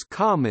 as was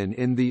common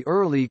in the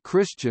early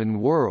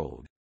Christian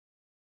world.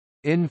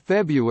 In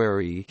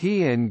February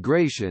he and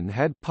Gratian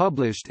had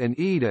published an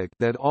edict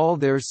that all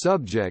their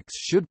subjects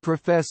should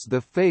profess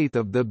the faith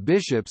of the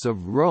bishops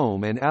of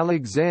Rome and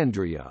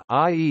Alexandria,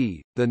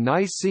 i.e., the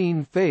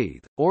Nicene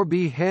faith, or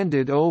be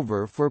handed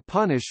over for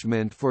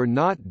punishment for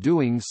not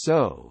doing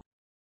so.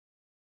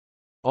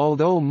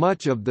 Although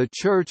much of the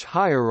church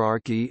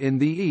hierarchy in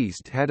the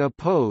East had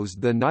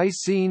opposed the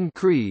Nicene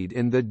Creed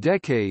in the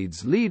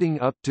decades leading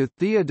up to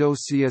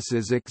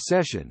Theodosius's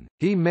accession,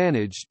 he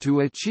managed to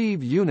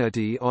achieve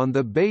unity on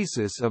the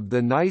basis of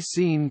the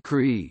Nicene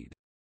Creed.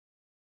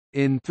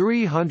 In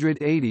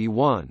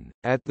 381,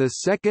 at the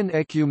Second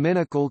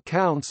Ecumenical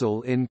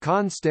Council in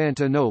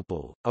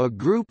Constantinople, a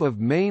group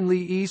of mainly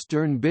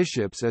Eastern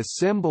bishops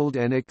assembled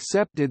and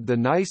accepted the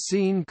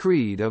Nicene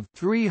Creed of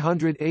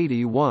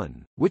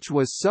 381, which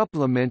was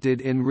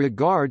supplemented in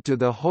regard to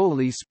the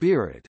Holy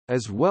Spirit,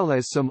 as well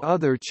as some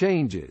other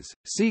changes.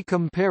 See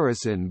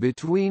comparison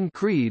between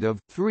Creed of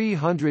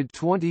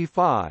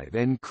 325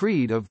 and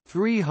Creed of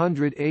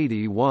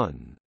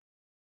 381.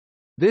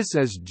 This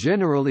is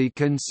generally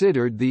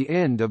considered the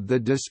end of the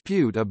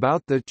dispute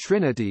about the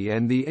Trinity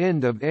and the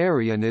end of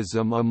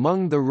Arianism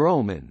among the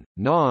Roman,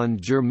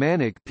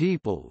 non-Germanic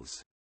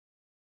peoples.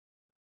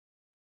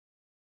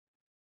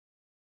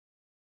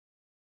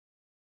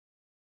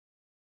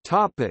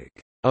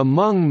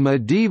 Among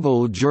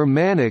medieval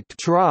Germanic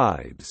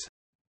tribes.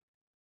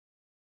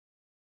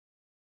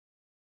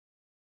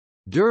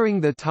 During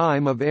the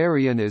time of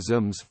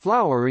Arianism's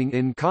flowering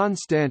in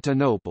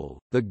Constantinople,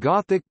 the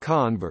Gothic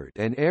convert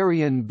and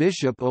Arian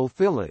bishop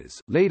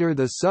Ulfilas, later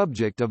the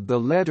subject of the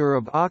letter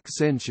of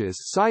Auxentius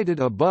cited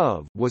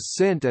above, was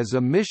sent as a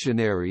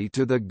missionary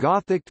to the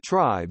Gothic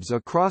tribes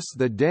across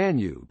the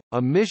Danube,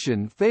 a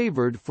mission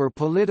favored for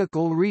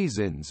political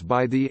reasons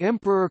by the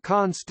Emperor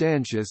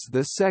Constantius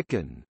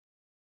II.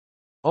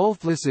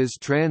 Ulfilas's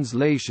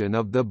translation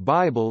of the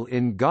Bible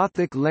in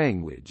Gothic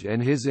language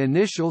and his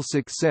initial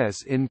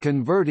success in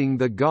converting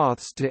the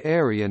Goths to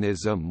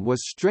Arianism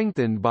was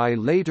strengthened by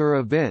later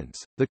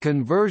events. The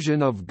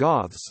conversion of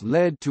Goths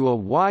led to a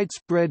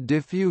widespread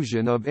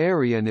diffusion of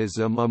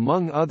Arianism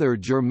among other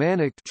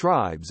Germanic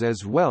tribes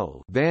as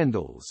well: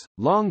 Vandals,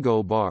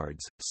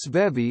 Longobards,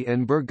 Svevi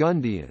and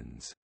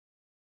Burgundians.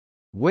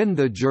 When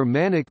the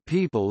Germanic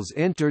peoples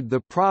entered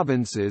the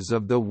provinces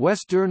of the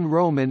Western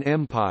Roman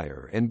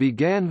Empire and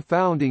began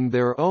founding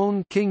their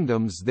own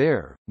kingdoms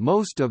there,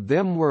 most of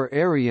them were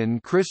Arian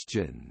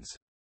Christians.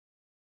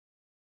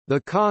 The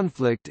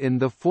conflict in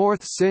the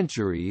 4th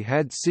century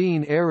had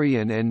seen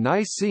Arian and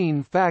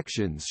Nicene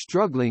factions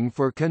struggling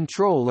for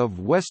control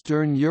of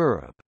Western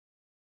Europe.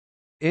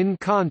 In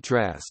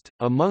contrast,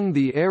 among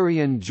the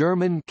Arian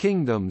German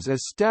kingdoms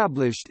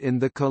established in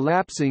the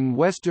collapsing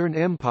Western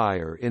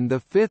Empire in the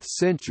 5th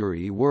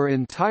century were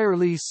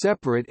entirely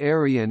separate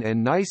Arian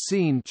and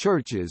Nicene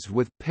churches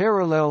with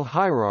parallel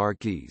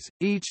hierarchies,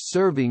 each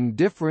serving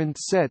different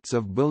sets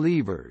of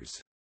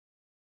believers.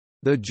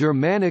 The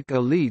Germanic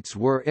elites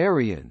were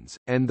Arians,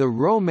 and the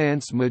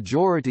Romance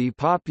majority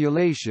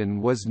population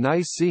was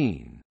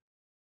Nicene.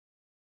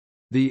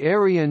 The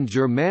Arian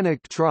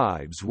Germanic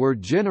tribes were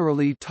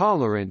generally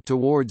tolerant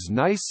towards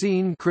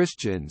Nicene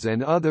Christians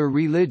and other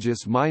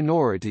religious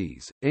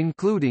minorities,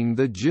 including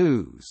the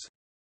Jews.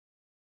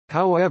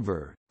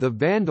 However, the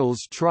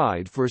Vandals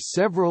tried for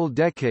several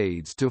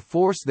decades to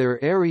force their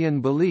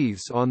Arian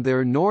beliefs on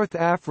their North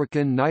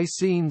African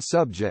Nicene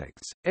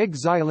subjects,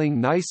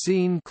 exiling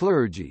Nicene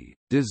clergy,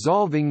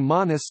 dissolving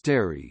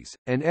monasteries,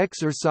 and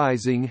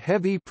exercising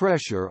heavy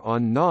pressure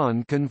on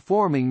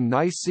non-conforming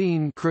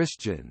Nicene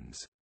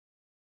Christians.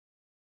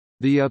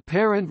 The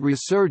apparent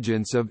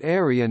resurgence of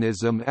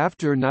Arianism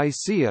after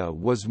Nicaea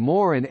was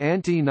more an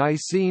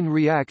anti-Nicene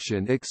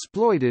reaction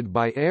exploited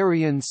by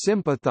Arian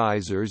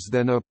sympathizers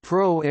than a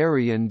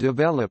pro-Arian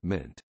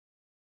development.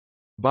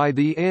 By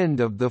the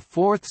end of the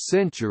 4th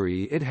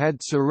century it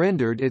had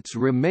surrendered its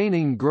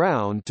remaining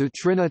ground to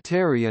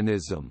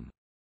Trinitarianism.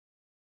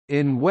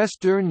 In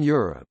Western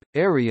Europe,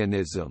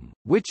 Arianism,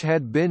 which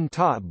had been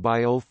taught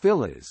by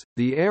Ulfilas,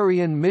 the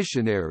Arian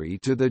missionary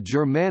to the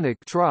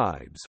Germanic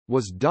tribes,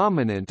 was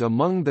dominant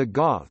among the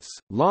Goths,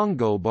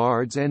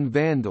 Longobards and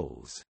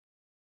Vandals.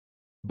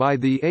 By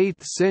the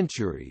 8th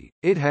century,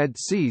 it had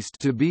ceased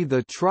to be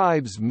the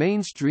tribe's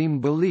mainstream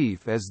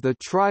belief as the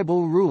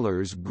tribal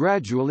rulers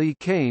gradually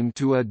came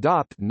to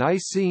adopt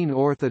Nicene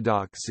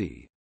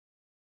orthodoxy.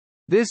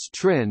 This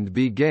trend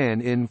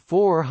began in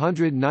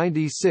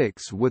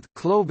 496 with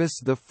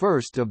Clovis I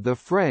of the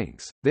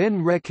Franks,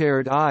 then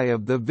Reccared I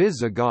of the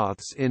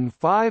Visigoths in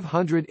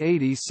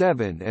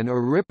 587 and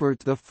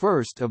Aripert I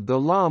of the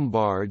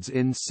Lombards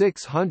in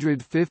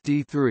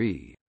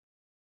 653.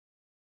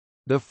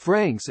 The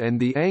Franks and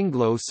the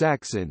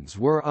Anglo-Saxons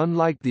were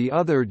unlike the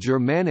other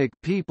Germanic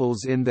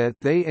peoples in that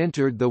they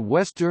entered the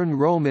Western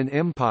Roman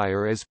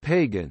Empire as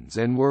pagans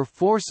and were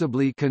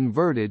forcibly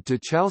converted to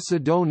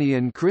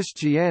Chalcedonian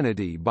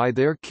Christianity by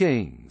their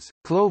kings,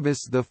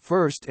 Clovis I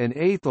and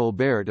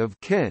Aethelbert of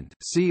Kent.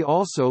 See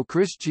also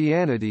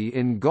Christianity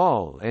in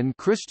Gaul and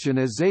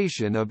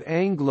Christianization of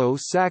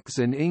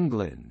Anglo-Saxon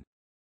England.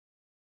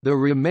 The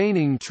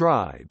remaining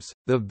tribes,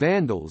 the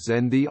Vandals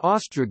and the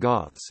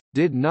Ostrogoths,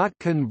 did not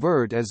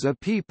convert as a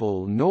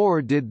people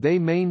nor did they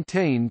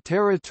maintain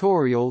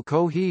territorial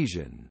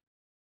cohesion.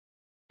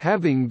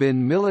 Having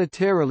been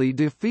militarily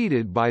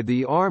defeated by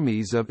the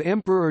armies of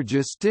Emperor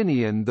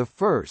Justinian I,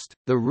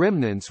 the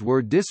remnants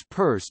were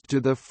dispersed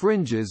to the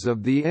fringes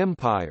of the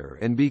empire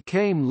and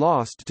became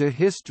lost to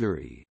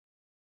history.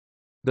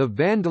 The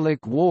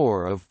Vandalic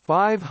War of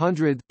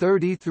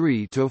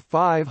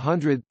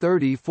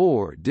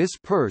 533–534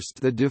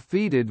 dispersed the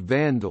defeated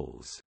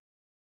Vandals.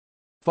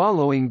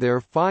 Following their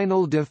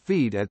final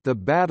defeat at the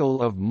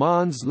Battle of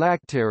Mons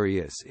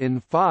Lactarius in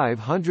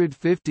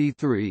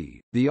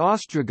 553, the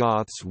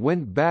Ostrogoths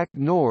went back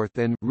north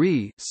and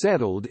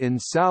re-settled in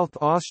South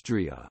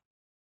Austria.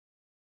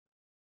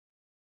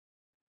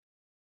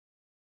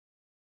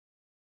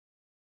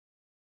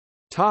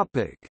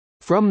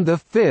 From the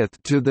 5th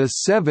to the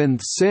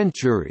 7th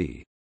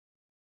century.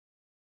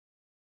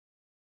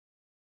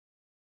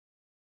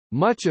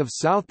 Much of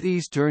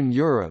southeastern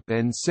Europe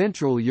and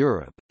Central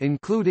Europe,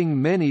 including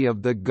many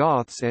of the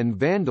Goths and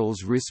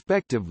Vandals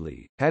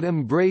respectively, had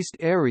embraced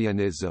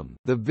Arianism.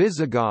 The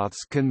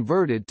Visigoths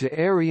converted to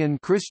Arian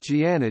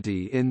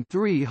Christianity in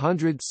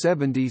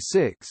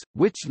 376,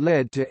 which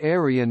led to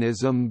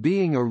Arianism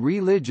being a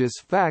religious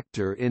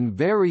factor in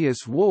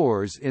various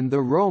wars in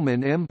the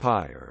Roman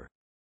Empire.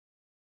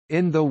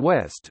 In the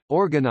West,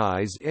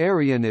 organized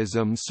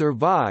Arianism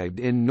survived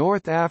in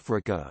North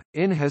Africa,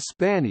 in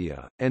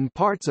Hispania, and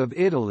parts of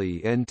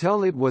Italy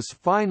until it was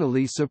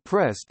finally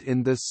suppressed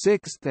in the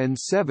 6th and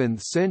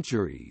 7th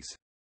centuries.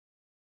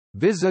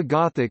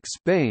 Visigothic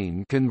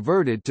Spain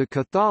converted to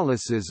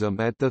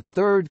Catholicism at the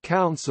Third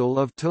Council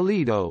of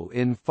Toledo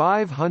in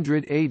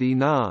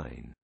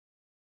 589.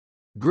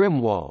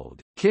 Grimwald,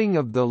 king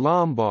of the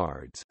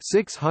Lombards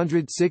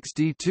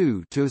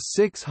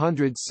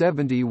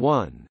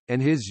 662–671,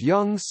 and his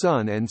young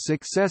son and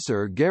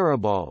successor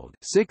Garibald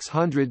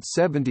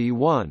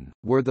 671,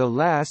 were the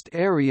last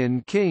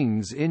Arian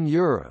kings in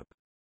Europe.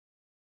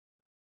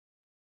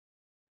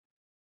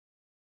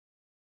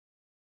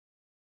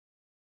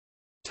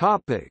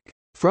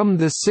 From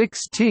the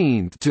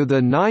 16th to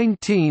the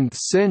 19th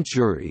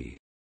century.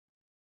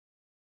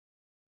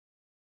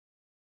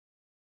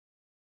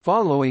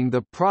 Following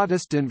the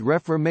Protestant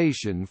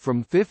Reformation from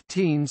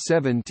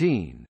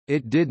 1517,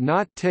 it did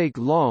not take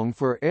long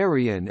for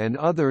Arian and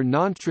other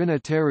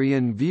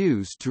non-Trinitarian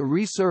views to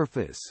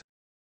resurface.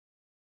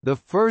 The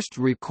first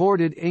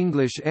recorded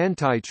English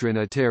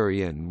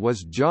anti-Trinitarian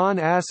was John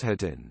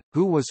Asheton,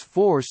 who was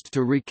forced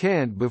to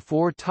recant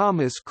before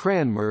Thomas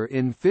Cranmer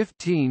in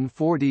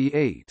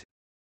 1548.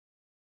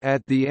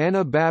 At the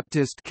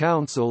Anabaptist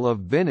Council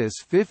of Venice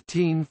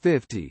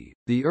 1550,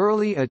 the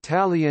early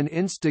Italian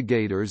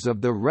instigators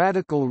of the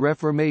Radical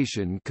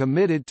Reformation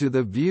committed to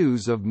the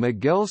views of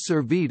Miguel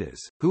Servetus,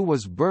 who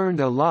was burned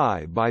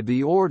alive by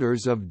the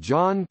orders of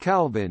John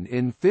Calvin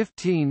in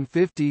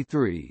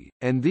 1553,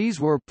 and these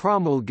were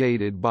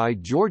promulgated by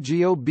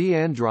Giorgio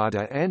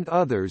Biandrata and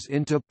others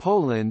into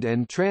Poland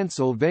and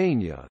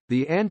Transylvania.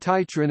 The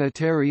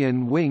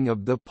anti-Trinitarian wing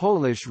of the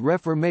Polish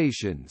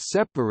Reformation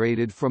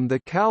separated from the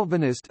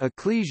Calvinist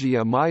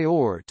Ecclesia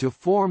Major to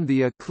form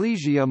the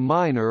Ecclesia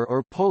Minor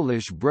or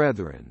Polish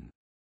Brethren.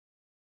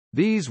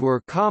 These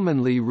were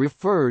commonly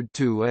referred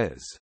to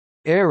as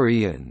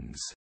Arians,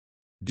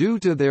 due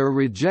to their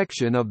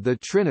rejection of the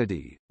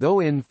Trinity,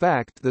 though in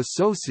fact the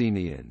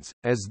Socinians,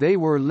 as they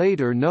were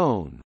later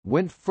known,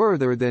 went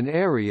further than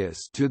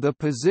Arius to the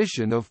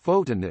position of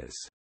Photinus.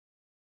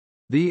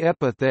 The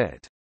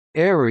epithet,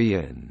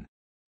 Arian,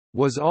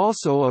 was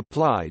also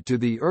applied to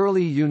the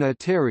early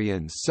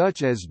Unitarians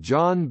such as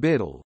John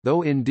Biddle,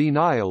 though in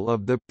denial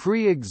of the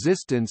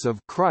pre-existence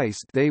of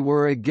Christ they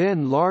were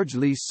again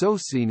largely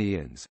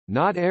Socinians,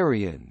 not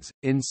Arians.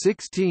 In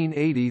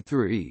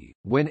 1683,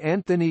 when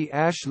Anthony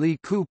Ashley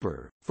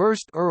Cooper,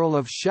 1st Earl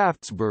of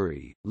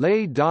Shaftesbury,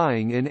 lay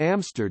dying in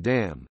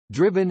Amsterdam,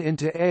 driven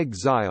into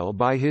exile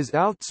by his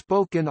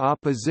outspoken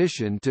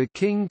opposition to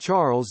King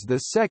Charles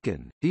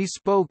II, he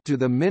spoke to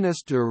the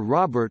minister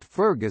Robert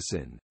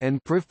Fergusson,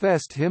 and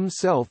professed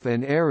himself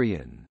an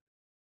Arian.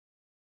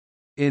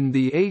 In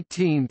the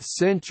 18th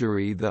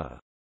century the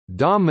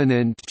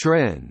 «dominant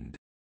trend»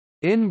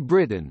 in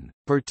Britain,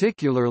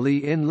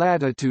 particularly in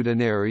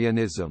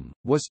latitudinarianism,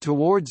 was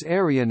towards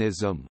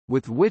Arianism,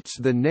 with which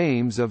the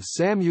names of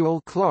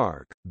Samuel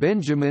Clarke,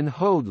 Benjamin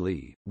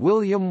Hoadley,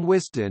 William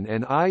Whiston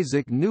and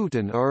Isaac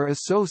Newton are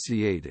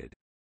associated.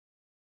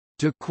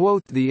 To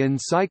quote the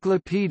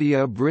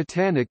Encyclopaedia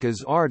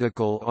Britannica's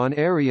article on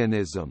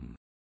Arianism,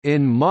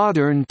 "In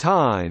modern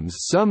times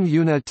some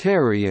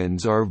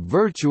Unitarians are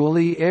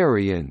virtually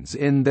Arians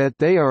in that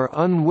they are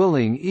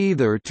unwilling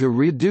either to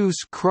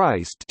reduce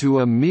Christ to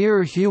a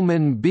mere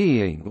human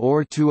being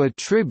or to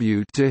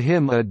attribute to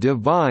him a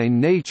divine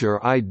nature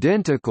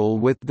identical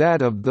with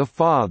that of the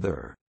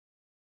Father."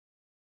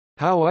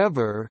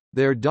 However,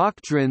 their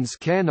doctrines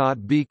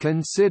cannot be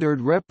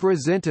considered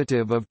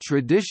representative of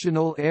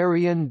traditional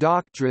Arian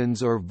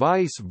doctrines or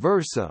vice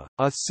versa.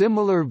 A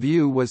similar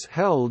view was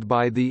held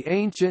by the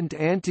ancient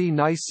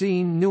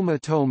ante-Nicene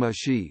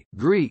pneumatomachy,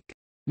 Greek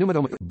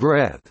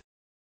breath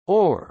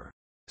or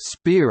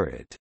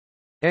spirit,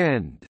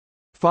 and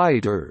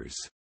fighters,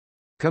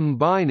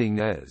 combining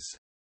as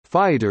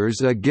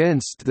fighters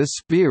against the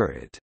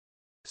Spirit,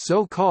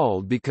 so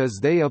called because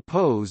they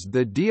opposed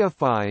the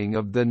deifying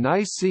of the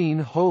Nicene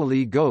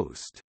Holy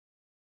Ghost.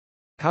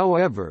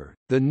 However,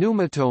 the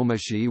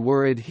pneumatomachy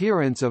were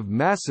adherents of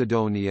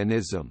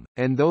Macedonianism,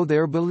 and though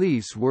their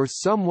beliefs were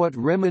somewhat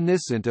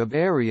reminiscent of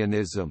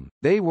Arianism,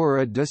 they were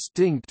a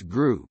distinct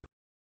group.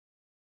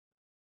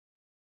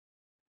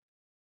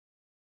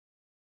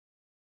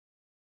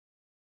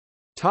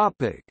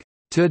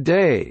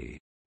 Today,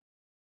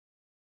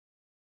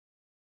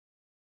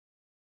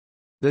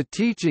 the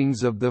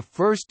teachings of the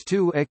first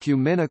two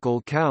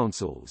ecumenical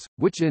councils,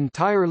 which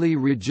entirely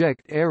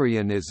reject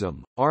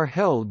Arianism, are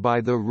held by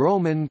the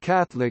Roman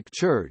Catholic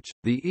Church,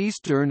 the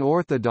Eastern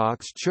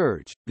Orthodox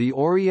Church, the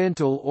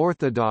Oriental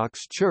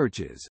Orthodox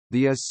Churches,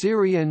 the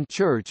Assyrian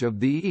Church of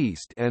the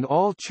East and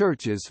all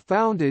churches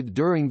founded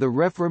during the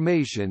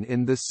Reformation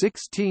in the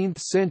 16th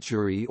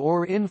century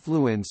or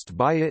influenced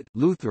by it: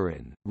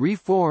 Lutheran,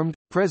 Reformed,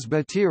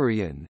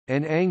 Presbyterian,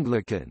 and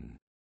Anglican.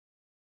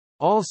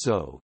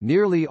 Also,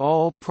 nearly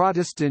all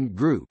Protestant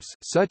groups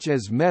such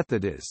as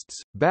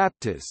Methodists,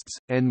 Baptists,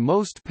 and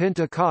most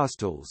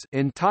Pentecostals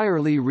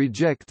entirely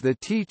reject the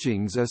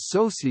teachings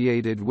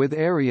associated with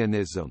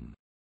Arianism.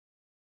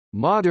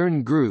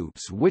 Modern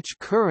groups which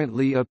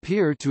currently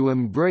appear to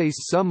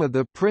embrace some of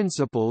the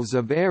principles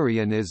of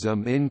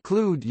Arianism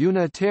include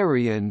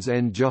Unitarians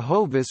and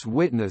Jehovah's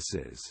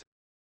Witnesses.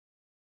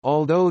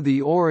 although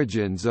the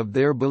origins of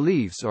their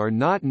beliefs are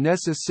not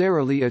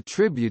necessarily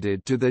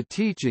attributed to the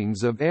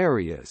teachings of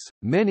Arius.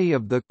 Many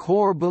of the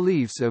core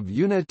beliefs of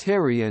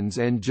Unitarians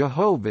and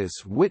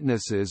Jehovah's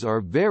Witnesses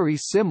are very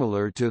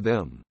similar to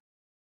them.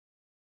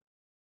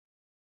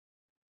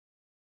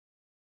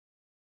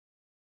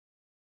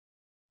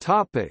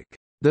 Topic: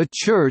 The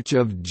Church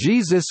of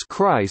Jesus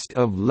Christ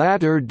of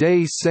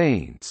Latter-day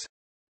Saints.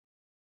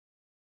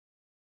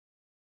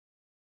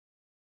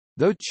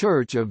 The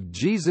Church of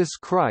Jesus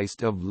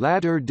Christ of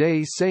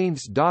Latter-day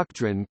Saints'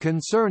 doctrine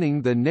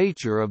concerning the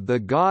nature of the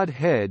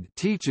Godhead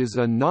teaches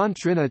a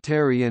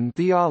non-Trinitarian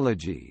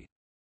theology.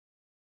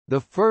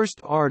 The first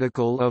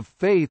article of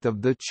faith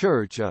of the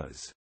Church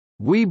is,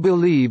 "We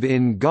believe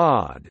in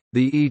God,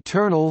 the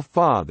Eternal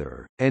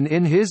Father, and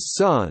in His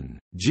Son,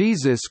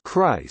 Jesus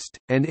Christ,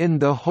 and in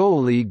the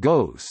Holy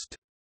Ghost."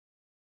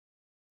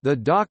 The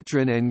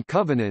Doctrine and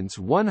Covenants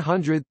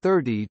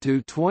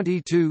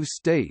 130-22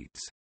 states,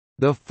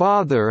 "The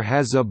Father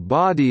has a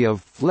body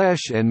of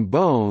flesh and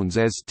bones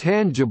as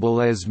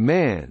tangible as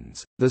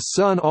man's, the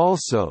Son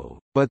also,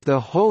 but the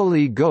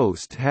Holy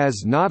Ghost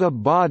has not a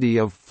body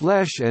of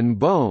flesh and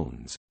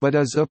bones, but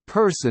is a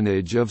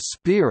personage of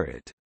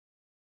spirit.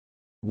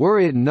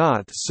 Were it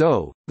not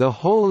so, the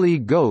Holy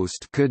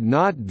Ghost could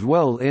not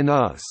dwell in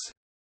us."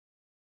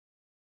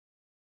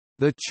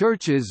 The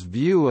Church's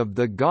view of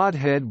the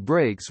Godhead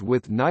breaks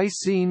with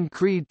Nicene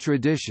Creed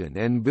tradition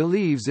and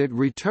believes it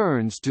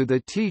returns to the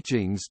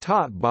teachings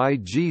taught by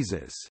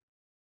Jesus.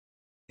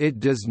 It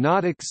does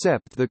not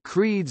accept the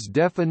Creed's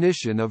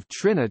definition of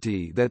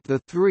Trinity that the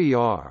three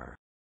are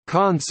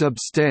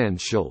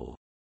consubstantial,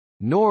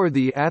 nor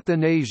the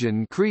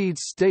Athanasian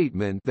Creed's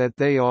statement that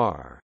they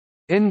are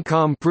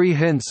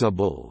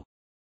incomprehensible,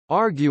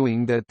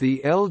 arguing that the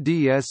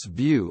LDS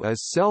view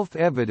is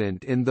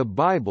self-evident in the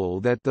Bible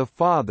that the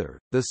Father,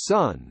 the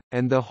Son,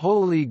 and the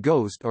Holy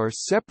Ghost are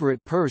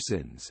separate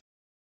persons,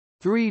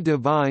 three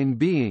divine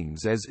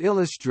beings as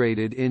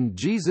illustrated in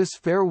Jesus'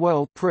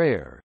 farewell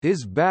prayer,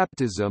 his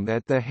baptism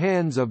at the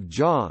hands of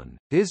John,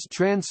 his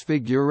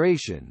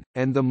transfiguration,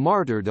 and the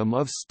martyrdom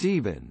of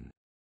Stephen.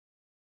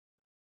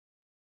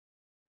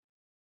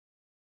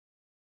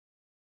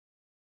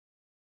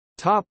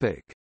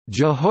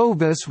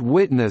 Jehovah's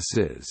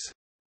Witnesses.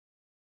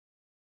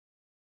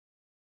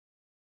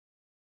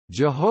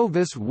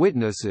 Jehovah's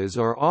Witnesses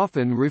are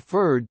often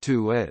referred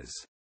to as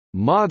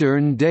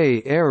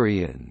modern-day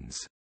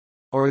Arians,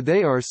 or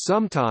they are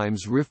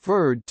sometimes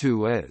referred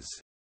to as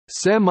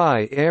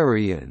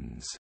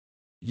semi-Arians,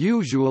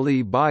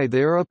 usually by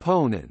their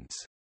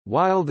opponents.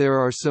 While there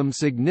are some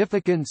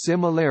significant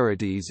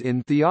similarities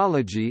in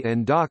theology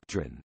and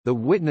doctrine, the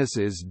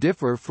witnesses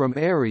differ from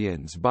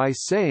Arians by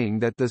saying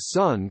that the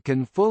Son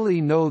can fully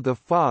know the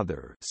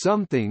Father,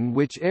 something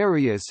which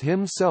Arius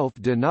himself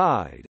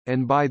denied,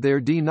 and by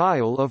their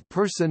denial of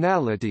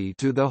personality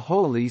to the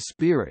Holy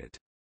Spirit.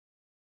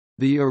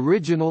 The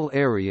original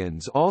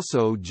Arians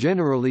also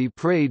generally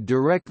prayed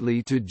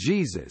directly to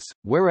Jesus,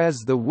 whereas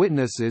the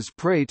witnesses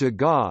pray to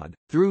God,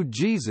 through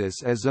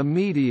Jesus as a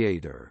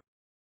mediator.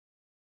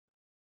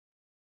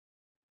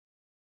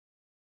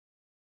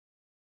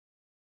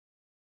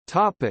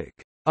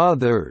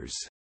 Others.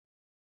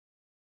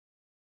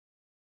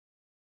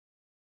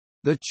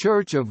 The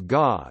Church of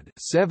God,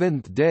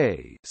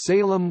 Seventh-day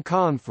Salem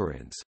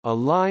Conference, a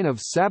line of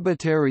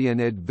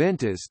Sabbatarian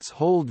Adventists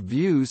hold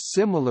views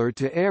similar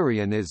to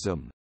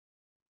Arianism.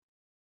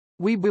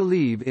 We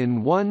believe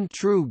in one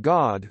true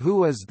God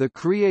who is the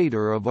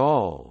creator of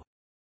all.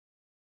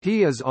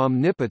 He is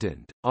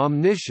omnipotent,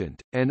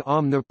 omniscient, and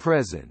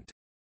omnipresent.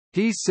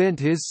 He sent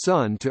his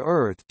Son to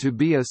earth to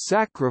be a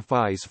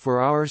sacrifice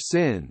for our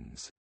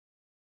sins.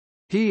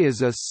 He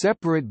is a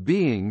separate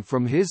being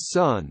from his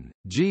Son,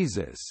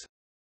 Jesus.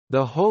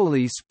 The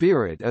Holy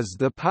Spirit is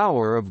the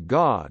power of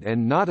God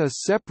and not a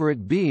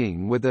separate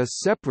being with a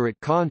separate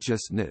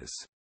consciousness.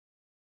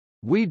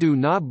 We do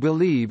not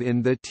believe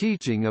in the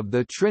teaching of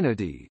the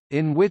Trinity,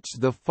 in which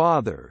the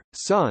Father,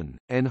 Son,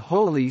 and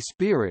Holy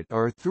Spirit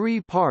are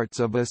three parts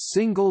of a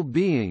single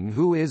being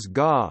who is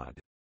God.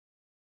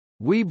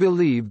 We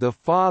believe the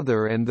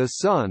Father and the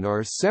Son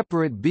are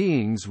separate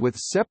beings with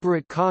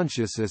separate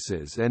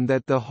consciousnesses and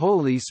that the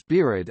Holy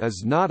Spirit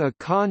is not a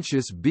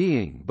conscious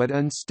being but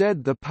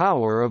instead the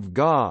power of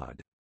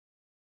God.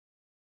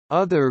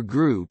 Other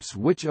groups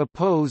which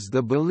oppose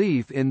the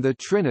belief in the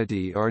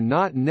Trinity are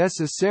not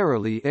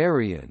necessarily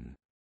Arian.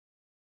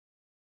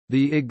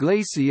 The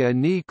Iglesia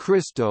Ni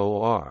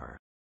Cristo are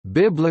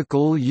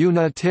biblical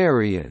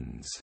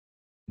Unitarians,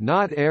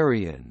 not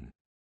Arian.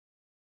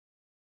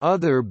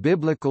 Other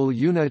biblical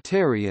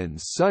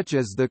Unitarians such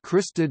as the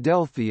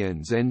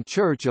Christadelphians and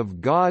Church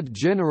of God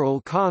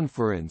General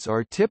Conference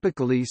are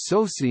typically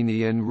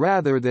Socinian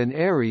rather than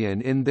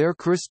Arian in their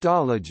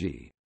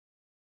Christology.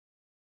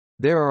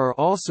 There are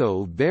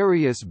also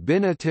various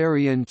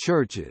Binitarian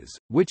churches,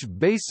 which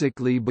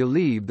basically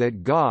believe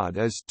that God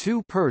is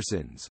two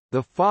persons,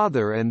 the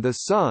Father and the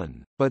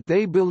Son, but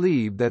they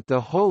believe that the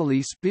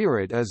Holy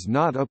Spirit is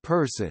not a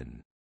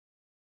person.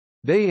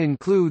 They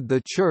include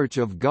the Church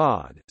of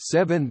God,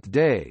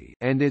 Seventh-day,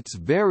 and its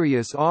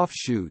various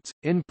offshoots,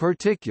 in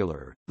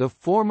particular, the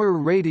former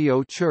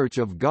Radio Church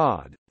of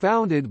God,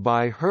 founded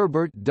by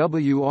Herbert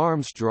W.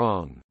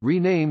 Armstrong,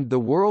 renamed the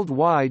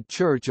Worldwide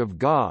Church of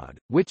God,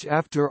 which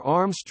after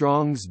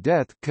Armstrong's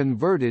death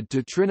converted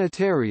to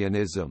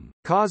Trinitarianism,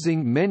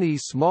 causing many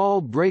small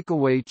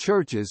breakaway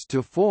churches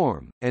to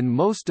form, and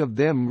most of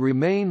them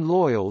remain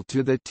loyal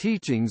to the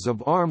teachings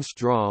of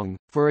Armstrong,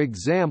 for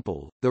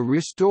example, the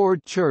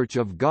Restored Church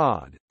of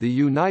God, the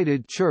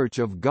United Church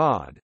of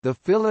God, the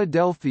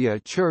Philadelphia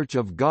Church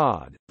of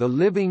God, the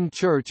Living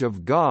Church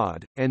of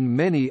God, and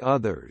many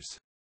others.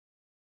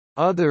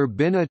 Other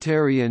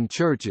Binitarian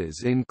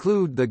churches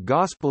include the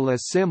Gospel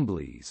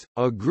Assemblies,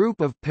 a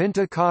group of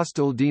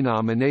Pentecostal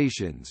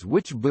denominations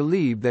which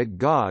believe that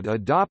God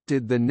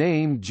adopted the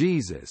name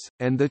Jesus,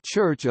 and the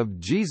Church of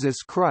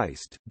Jesus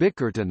Christ,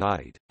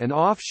 Bickertonite, an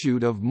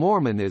offshoot of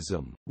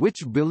Mormonism,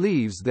 which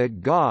believes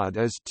that God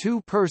is two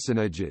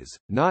personages,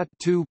 not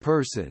two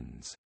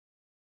persons.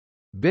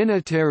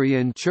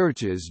 Binitarian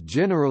churches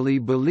generally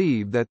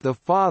believe that the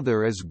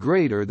Father is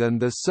greater than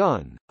the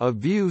Son, a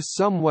view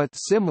somewhat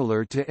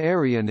similar to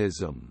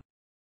Arianism.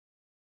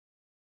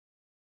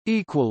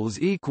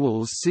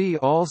 See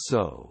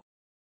also